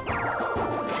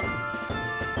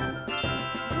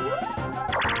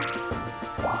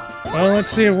 Well,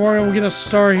 let's see if Wario will get a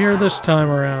star here this time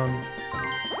around.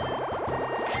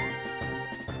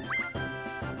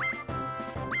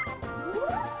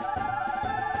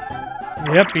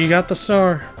 Yep, you got the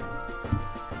star.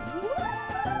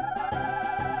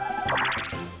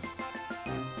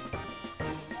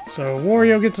 So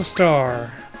Wario gets a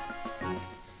star.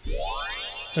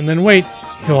 And then wait,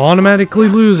 he'll automatically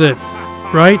lose it,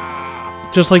 right?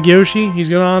 Just like Yoshi, he's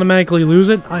gonna automatically lose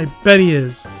it? I bet he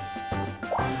is.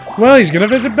 Well, he's gonna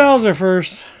visit Bowser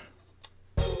first.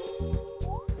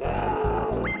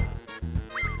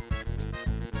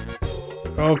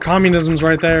 Oh, communism's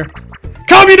right there.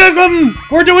 Communism!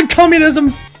 We're doing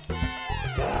communism!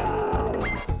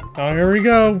 Oh, here we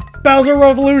go. Bowser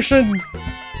Revolution!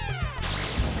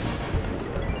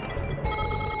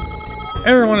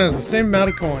 Everyone has the same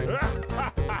amount of coins.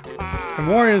 And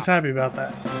Wario's happy about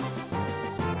that.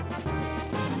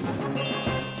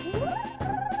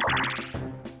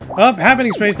 Up,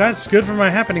 happening space. That's good for my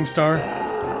happening star.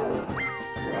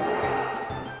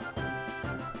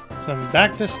 So I'm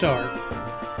back to start.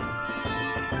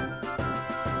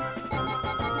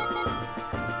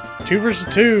 2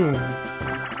 versus 2.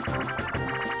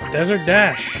 Desert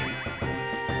Dash.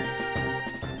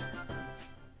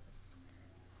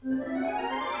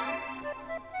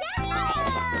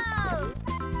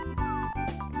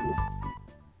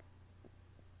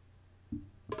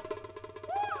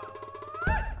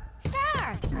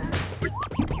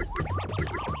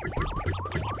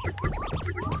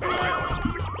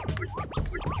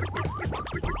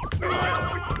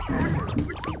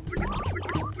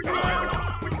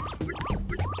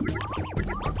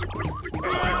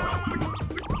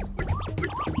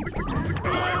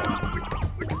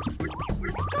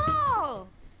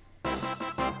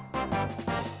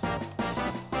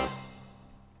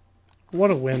 What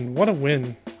a win. What a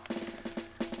win.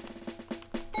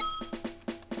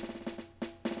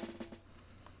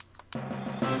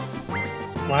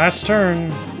 Last turn.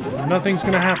 Nothing's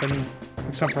gonna happen.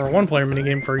 Except for a one-player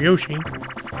minigame for Yoshi.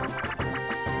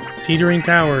 Teetering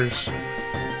Towers.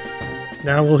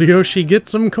 Now will Yoshi get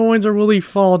some coins or will he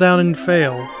fall down and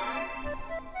fail?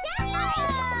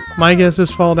 My guess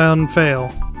is fall down and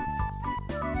fail.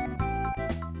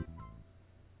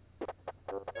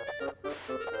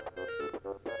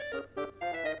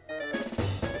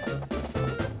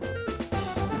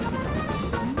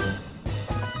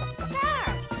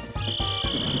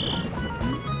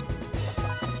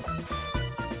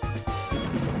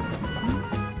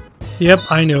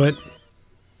 Yep, I knew it.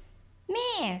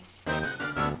 Miss.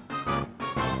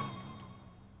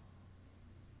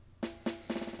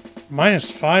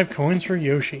 -5 coins for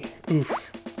Yoshi.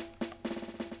 Oof.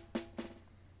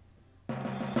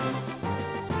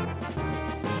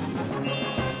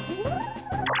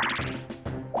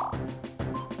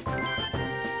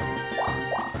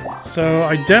 So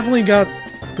I definitely got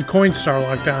the coin star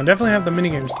locked down. Definitely have the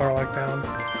minigame star locked down.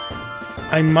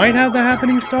 I might have the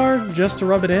happening star just to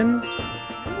rub it in.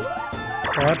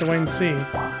 We'll have to wait and see.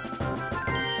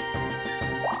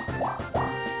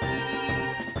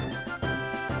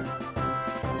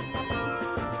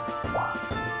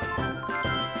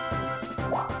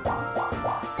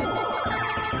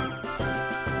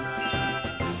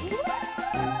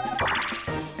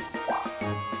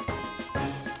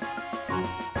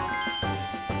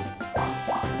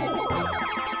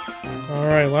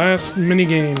 Alright, last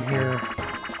minigame here.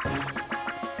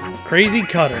 Crazy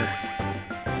Cutter.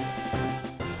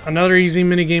 Another easy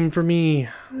minigame for me.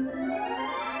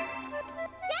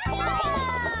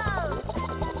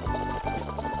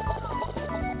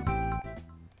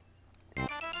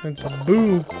 It's a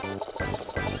boo.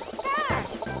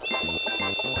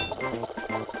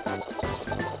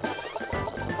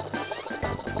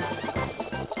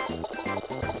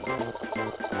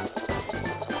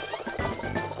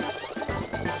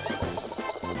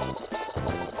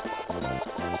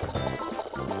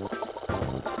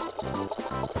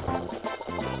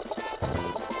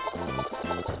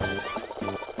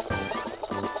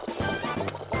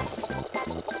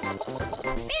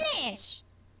 Finish.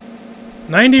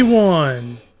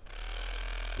 91.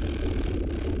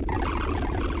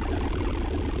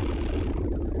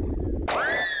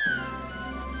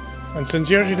 And since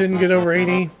Yoshi didn't get over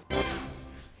 80,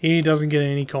 he doesn't get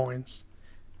any coins.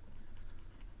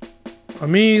 But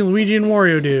me, Luigi, and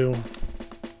Wario do.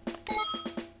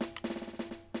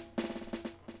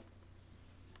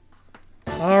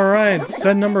 Alright,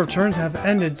 said number of turns have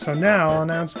ended, so now I'll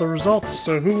announce the results.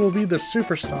 So who will be the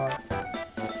superstar?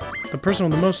 The person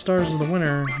with the most stars is the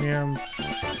winner. Yeah.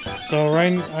 So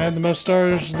right, I had the most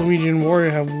stars. Luigi and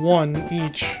Wario have 1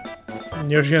 each. And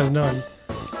Yoshi has none.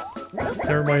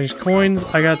 Everybody's coins.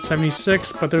 I got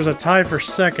 76, but there's a tie for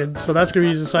second, so that's going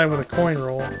to be decided with a coin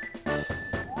roll.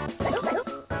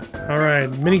 Alright,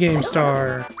 minigame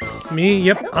star. Me,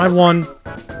 yep, I've won.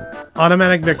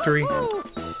 Automatic victory.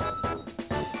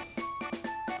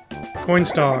 Coin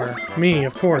star. Me,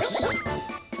 of course.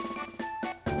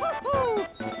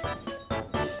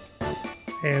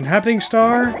 And happening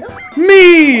star.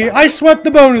 Me! I swept the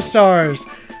bonus stars!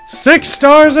 6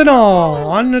 stars in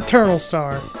all on an Eternal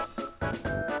Star.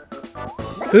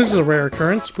 This is a rare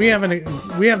occurrence. We have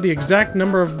the exact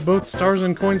number of both stars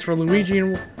and coins for Luigi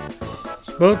and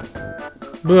both.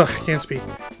 Ugh, can't speak.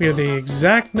 We have the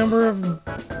exact number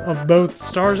of both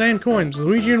stars and coins,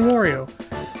 Luigi and Wario.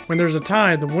 When there's a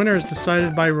tie, the winner is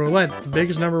decided by roulette. The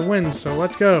biggest number wins. So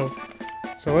let's go.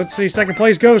 So let's see. Second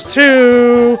place goes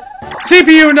to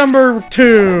CPU number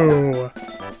 2.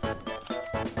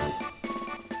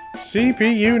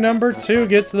 CPU number 2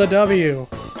 gets the W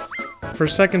for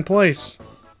second place.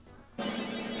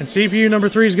 And CPU number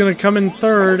 3 is going to come in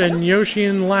third, and Yoshi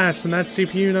in last, and that's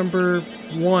CPU number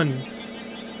 1.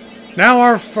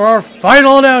 Now for our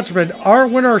final announcement, our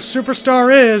winner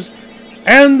superstar is,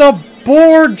 and the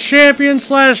board champion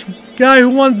slash guy who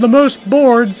won the most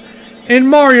boards in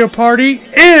Mario Party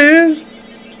is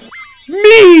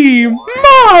me,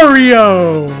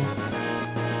 Mario!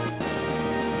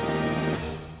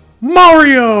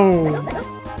 Mario!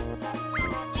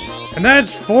 And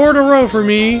that's 4 in a row for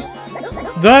me.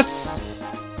 Thus,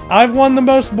 I've won the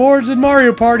most boards in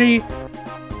Mario Party,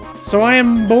 so I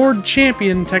am board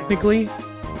champion, technically.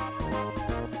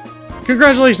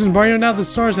 Congratulations, Mario. Now the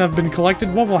stars have been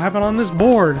collected, what will happen on this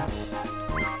board?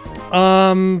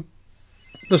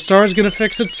 The star's gonna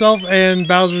fix itself, and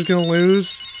Bowser's gonna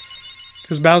lose.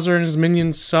 Because Bowser and his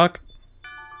minions suck.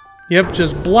 Yep,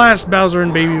 just blast Bowser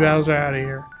and Baby Bowser out of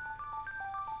here.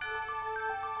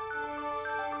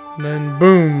 And then,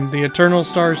 boom, the Eternal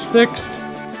Star's fixed.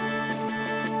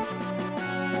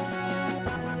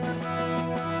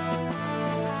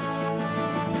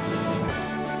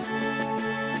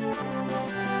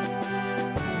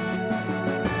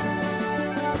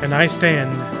 And I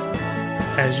stand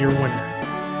as your winner.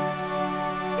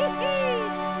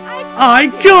 I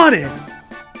got it!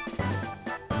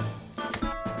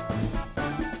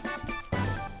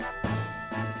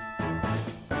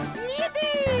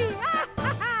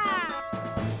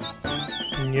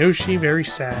 And Yoshi very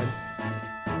sad.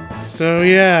 So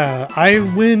yeah, I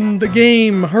win the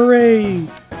game! Hooray!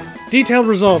 Detailed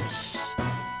results.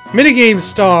 Minigame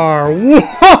star!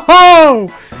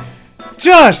 Whoa!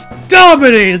 Just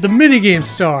dominated the minigame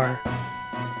star!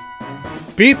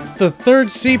 Beat the third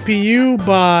CPU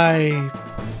by...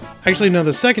 Actually, no,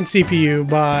 the second CPU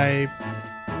by...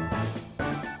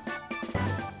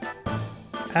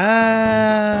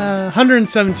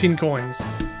 117 coins.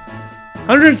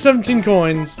 117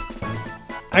 coins.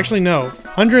 Actually, no.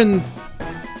 100...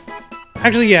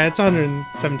 Actually, yeah, it's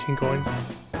 117 coins.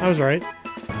 I was right.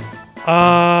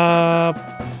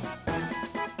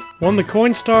 Won the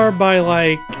coin star by,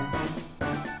 like...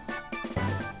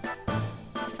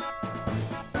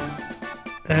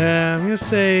 I'm gonna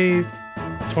say...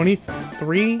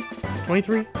 23?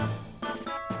 23?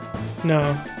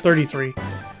 No, 33.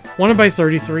 Won it by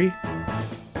 33.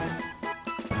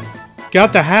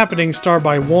 Got the happening star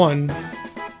by 1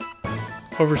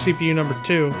 over CPU number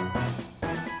 2.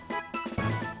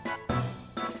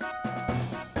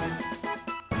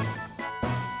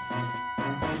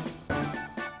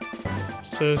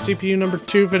 So CPU number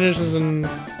 2 finishes in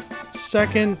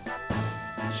second.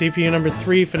 CPU number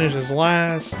 3 finishes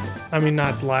last. I mean,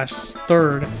 not last,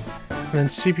 third. And then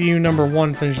CPU number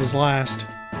 1 finishes last.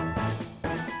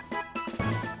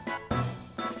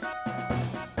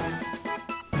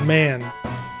 Man.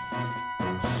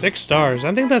 6 stars.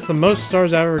 I think that's the most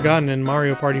stars I've ever gotten in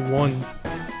Mario Party 1.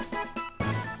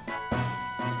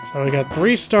 So I got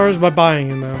 3 stars by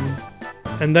buying them.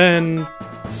 And then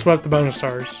swept the bonus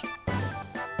stars.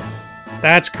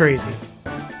 That's crazy.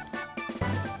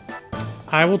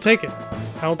 I will take it.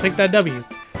 I will take that W.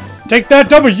 Take that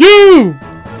W!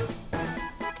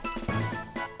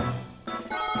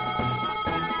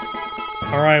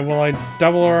 Alright, will I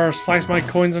double or slice my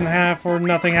coins in half or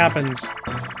nothing happens?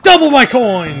 Double my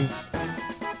coins!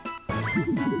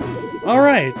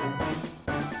 Alright.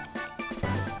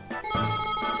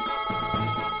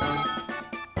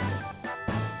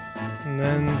 And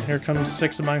then here comes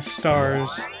 6 of my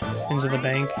stars into the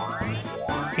bank.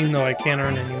 Even though I can't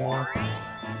earn anymore.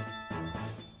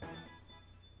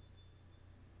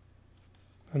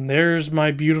 And there's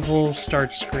my beautiful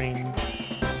start screen.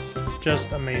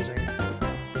 Just amazing.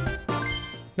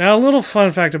 Now, a little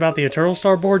fun fact about the Eternal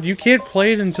Star board, you can't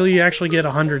play it until you actually get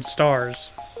 100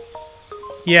 stars.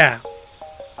 Yeah.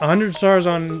 100 stars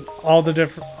on all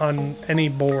the on any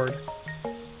board.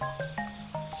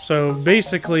 So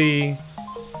basically,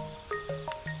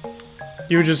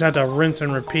 you would just have to rinse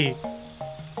and repeat.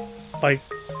 Like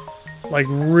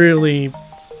really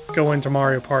go into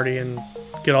Mario Party and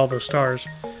get all those stars.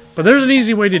 But there's an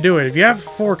easy way to do it. If you have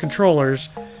 4 controllers,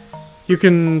 you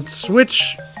can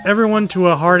switch everyone to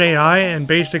a hard AI, and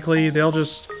basically they'll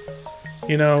just,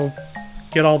 you know,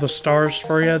 get all the stars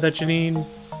for you that you need.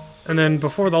 And then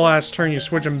before the last turn, you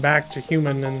switch them back to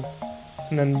human, and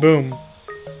then boom.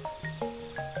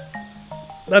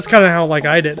 That's kind of how, like,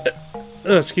 I did it.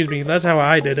 Excuse me, that's how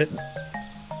I did it.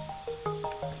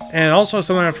 And also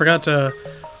something I forgot to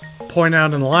point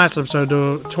out in the last episode,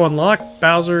 to unlock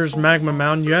Bowser's Magma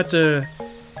Mountain, you have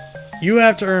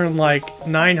to earn like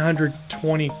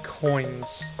 920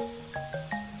 coins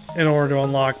in order to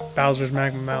unlock Bowser's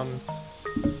Magma Mountain.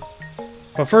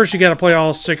 But first you gotta play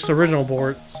all 6 original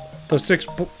boards, the 6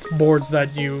 boards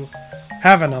that you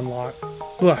haven't unlocked.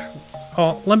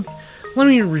 Oh, let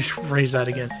me rephrase that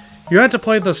again. You have to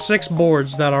play the 6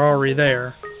 boards that are already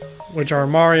there, which are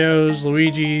Mario's,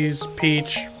 Luigi's,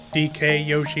 Peach, DK,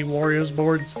 Yoshi, Wario's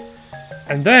boards.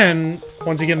 And then,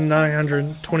 once you get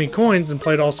 920 coins and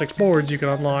played all 6 boards, you can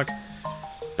unlock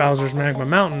Bowser's Magma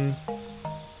Mountain.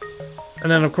 And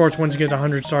then, of course, once you get to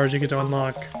 100 stars, you get to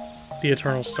unlock the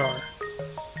Eternal Star.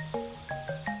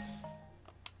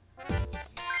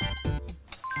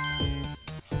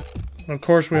 Of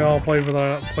course, we all played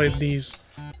these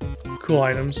cool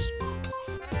items.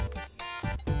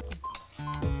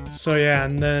 So yeah,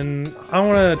 and then I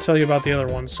want to tell you about the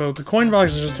other one. So the coin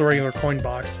box is just a regular coin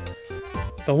box.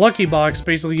 The lucky box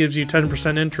basically gives you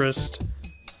 10% interest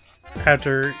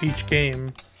after each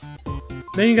game.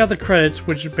 Then you got the credits,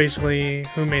 which is basically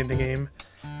who made the game.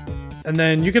 And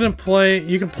then you can play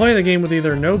the game with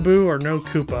either no Boo or no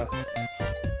Koopa.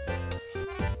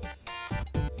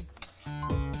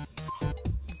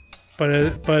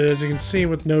 But as you can see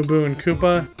with no Boo and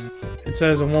Koopa, it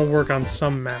says it won't work on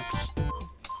some maps.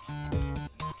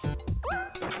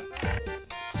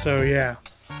 So yeah.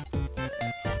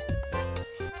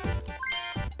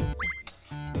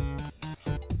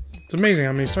 It's amazing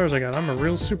how many stars I got. I'm a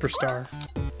real superstar.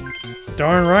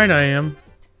 Darn right I am.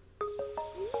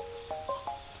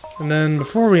 And then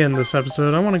before we end this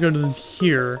episode, I want to go to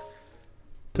here.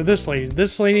 To this lady.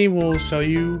 This lady will sell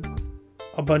you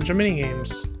a bunch of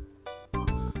minigames.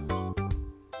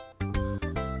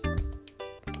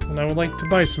 would like to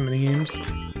buy some minigames.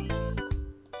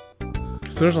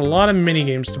 Because there's a lot of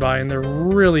minigames to buy, and they're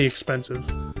really expensive.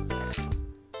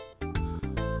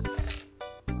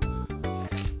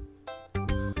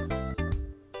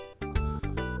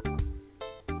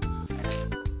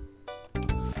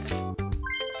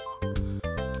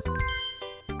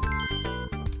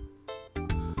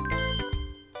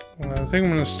 I think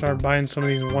I'm going to start buying some of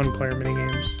these one-player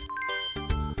minigames.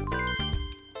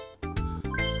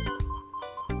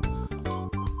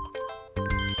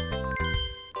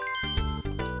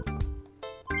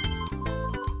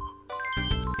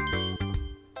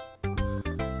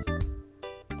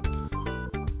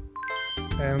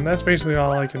 And that's basically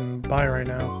all I can buy right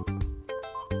now.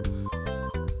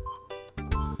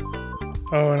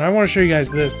 Oh, and I want to show you guys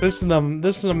this. This is a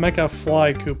Mecha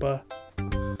Fly Koopa.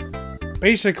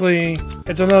 Basically,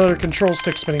 it's another control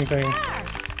stick spinning thing.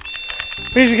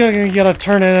 Basically, you gotta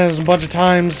turn it as a bunch of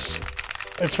times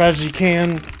as fast as you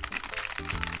can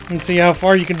and see how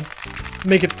far you can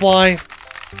make it fly.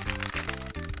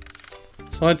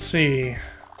 So let's see.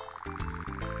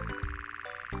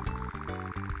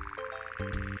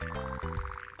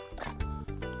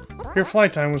 Your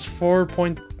flight time was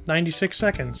 4.96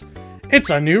 seconds. It's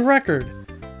a new record!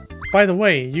 By the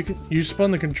way, you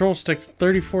spun the control stick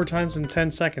 34 times in 10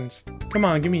 seconds. Come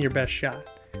on, give me your best shot.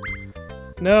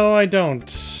 No, I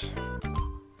don't.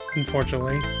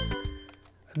 Unfortunately.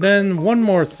 Then, one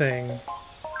more thing.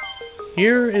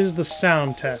 Here is the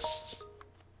sound test.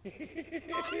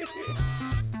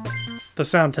 The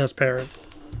sound test parrot.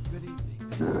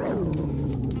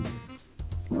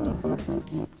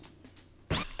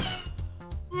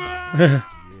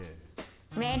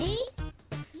 Ready?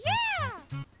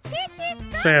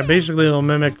 So yeah, basically it'll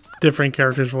mimic different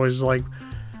characters' voices like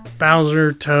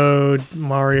Bowser, Toad,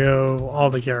 Mario,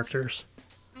 all the characters.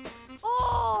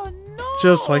 Oh no!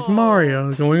 Just like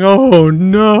Mario going, oh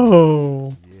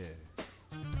no!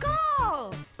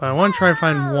 Go! But I want to try to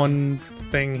find one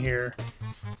thing here.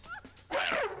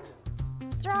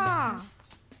 Draw.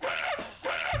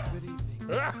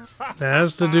 It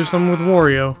has to do something with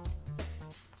Wario.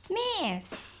 Miss.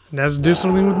 It has to do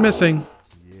something with missing.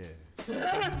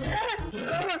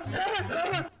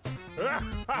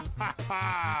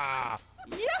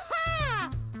 Yeah!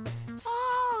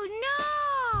 Oh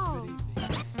no!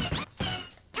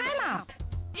 Time up.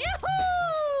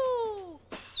 Yoo-hoo!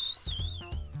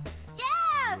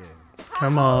 Yeah!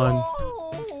 Come on.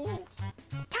 Oh.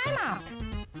 Time up.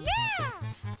 Yeah!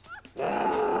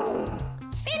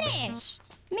 Finish.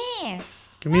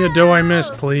 Miss. Give me a dough I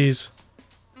missed, please.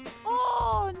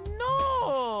 Oh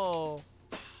no!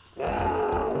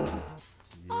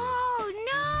 Oh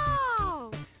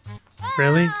no!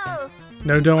 Really? Oh.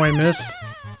 No dough I missed?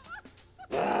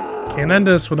 Can't end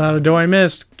this without a dough I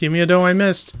missed. Give me a dough I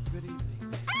missed.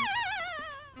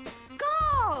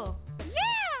 Go.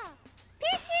 Yeah!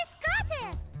 Peaches got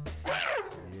it!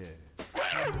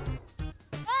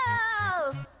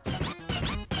 Oh!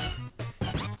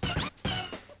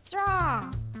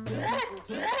 Draw.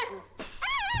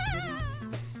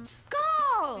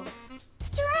 Go.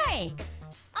 Strike.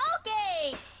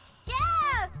 Okay!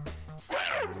 Yeah!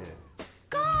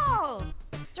 Go.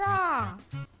 Draw.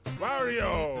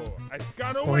 Wario, I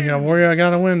gotta Oh win. yeah, Wario, I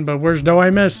gotta win, but where's dough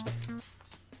I missed?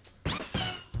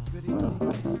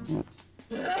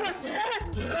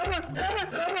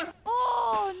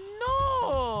 Oh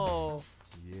no!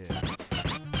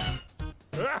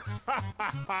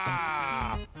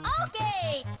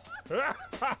 Okay!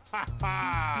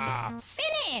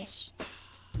 Finish.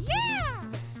 Yeah!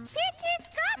 Peaches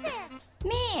got it!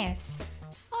 Miss.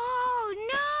 Oh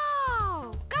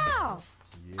no! Go.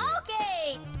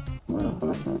 Okay!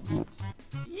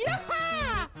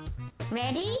 Yeah!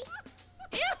 Ready?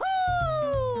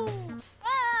 Yoo-hoo!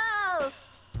 Oh!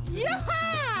 Yeah!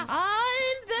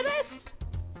 I'm the best!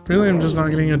 Really, I'm just not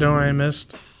getting a dough I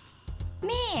missed.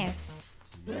 Miss.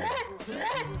 Yippee!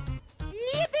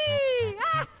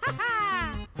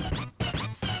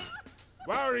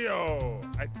 Wario,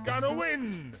 I gotta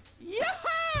win.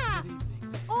 Yeah!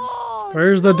 Oh,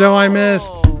 Where's the dough I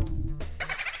missed? no.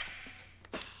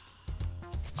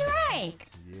 Strike.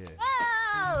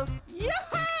 Oh! Yeah!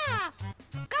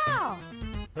 Go.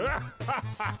 Ow,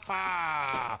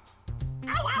 ow,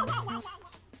 ow, ow, ow.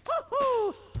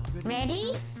 Woohoo!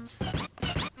 Ready?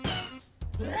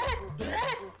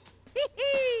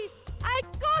 Hee-hee! I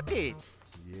got it!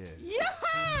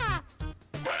 Yeah!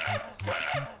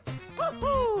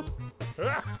 Woohoo!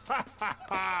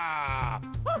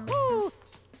 Woohoo!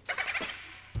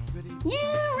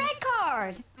 New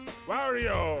record.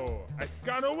 Wario, I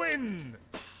gotta win.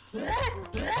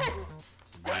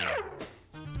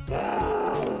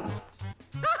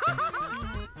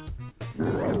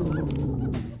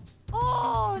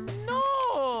 Oh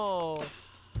no!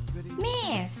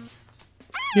 Miss.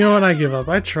 You know what? I give up.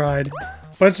 I tried.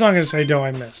 But it's not going to say, "Do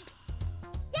I missed."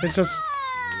 It's just...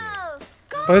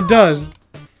 But it does.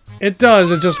 It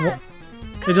does. It just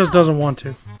doesn't want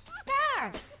to.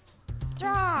 Start.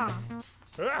 Draw.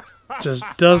 Just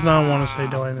does not want to say,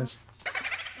 "Do I missed."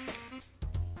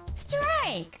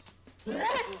 Strike. Start.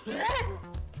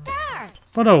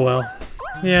 But oh well.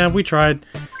 Yeah, we tried.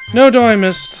 No "Do I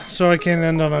missed," so I can't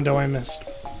end on a "Do I missed."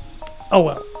 Oh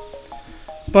well.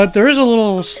 But there is a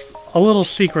little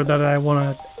secret that I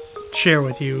want to share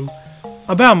with you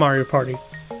about Mario Party.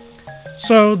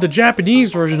 So the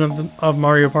Japanese version of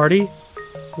Mario Party,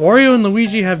 Wario and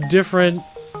Luigi have different,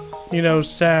 you know,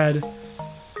 sad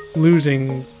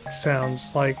losing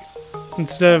sounds. Like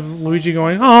instead of Luigi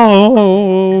going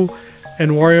 "oh"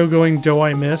 and Wario going "Do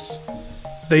I miss,"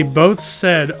 they both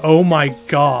said "oh my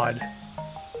god."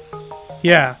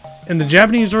 Yeah, in the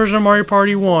Japanese version of Mario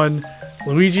Party 1,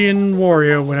 Luigi and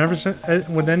Wario,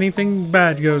 when anything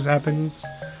bad happens,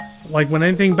 like when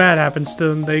anything bad happens to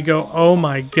them, they go "oh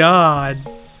my god."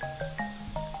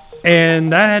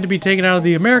 And that had to be taken out of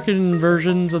the American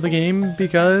versions of the game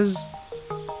because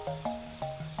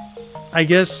I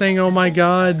guess saying "oh my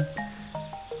god"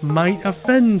 might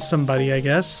offend somebody, I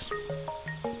guess.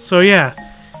 So yeah,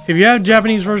 if you have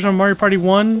Japanese version of Mario Party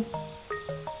 1,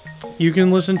 you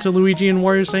can listen to Luigi and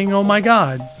Wario saying "oh my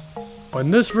god." But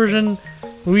in this version,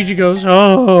 Luigi goes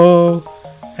 "oh"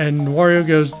 and Wario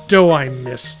goes "do I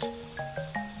missed."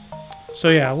 So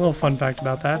yeah, a little fun fact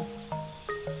about that.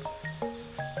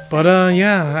 But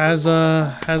yeah, as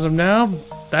of now,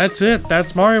 that's it.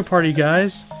 That's Mario Party,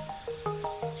 guys.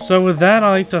 So with that,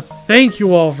 I'd like to thank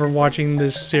you all for watching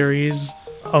this series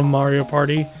of Mario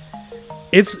Party.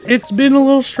 It's been a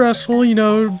little stressful, you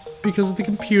know, because of the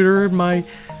computer and my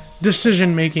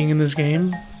decision making in this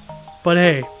game. But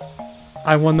hey,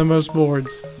 I won the most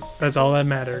boards. That's all that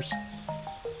matters.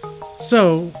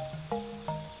 So,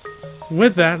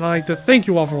 with that, I'd like to thank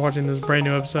you all for watching this brand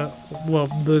new episode, well,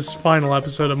 this final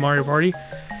episode of Mario Party.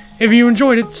 If you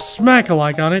enjoyed it, smack a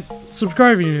like on it,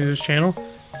 subscribe if you're new to this channel,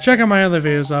 check out my other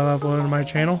videos I've uploaded to my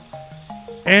channel,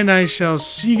 and I shall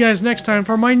see you guys next time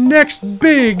for my next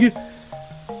big,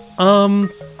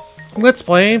 Let's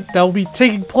Play that will be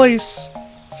taking place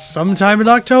sometime in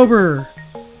October.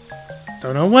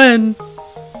 Don't know when,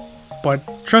 but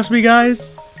trust me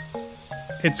guys,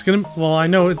 I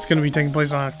know it's gonna be taking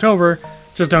place in October,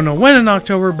 just don't know when in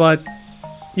October, but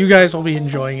you guys will be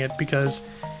enjoying it because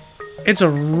it's a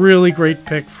really great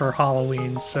pick for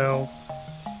Halloween, so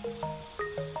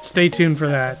stay tuned for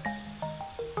that.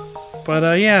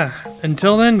 But yeah,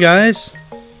 until then guys,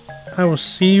 I will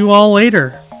see you all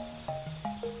later.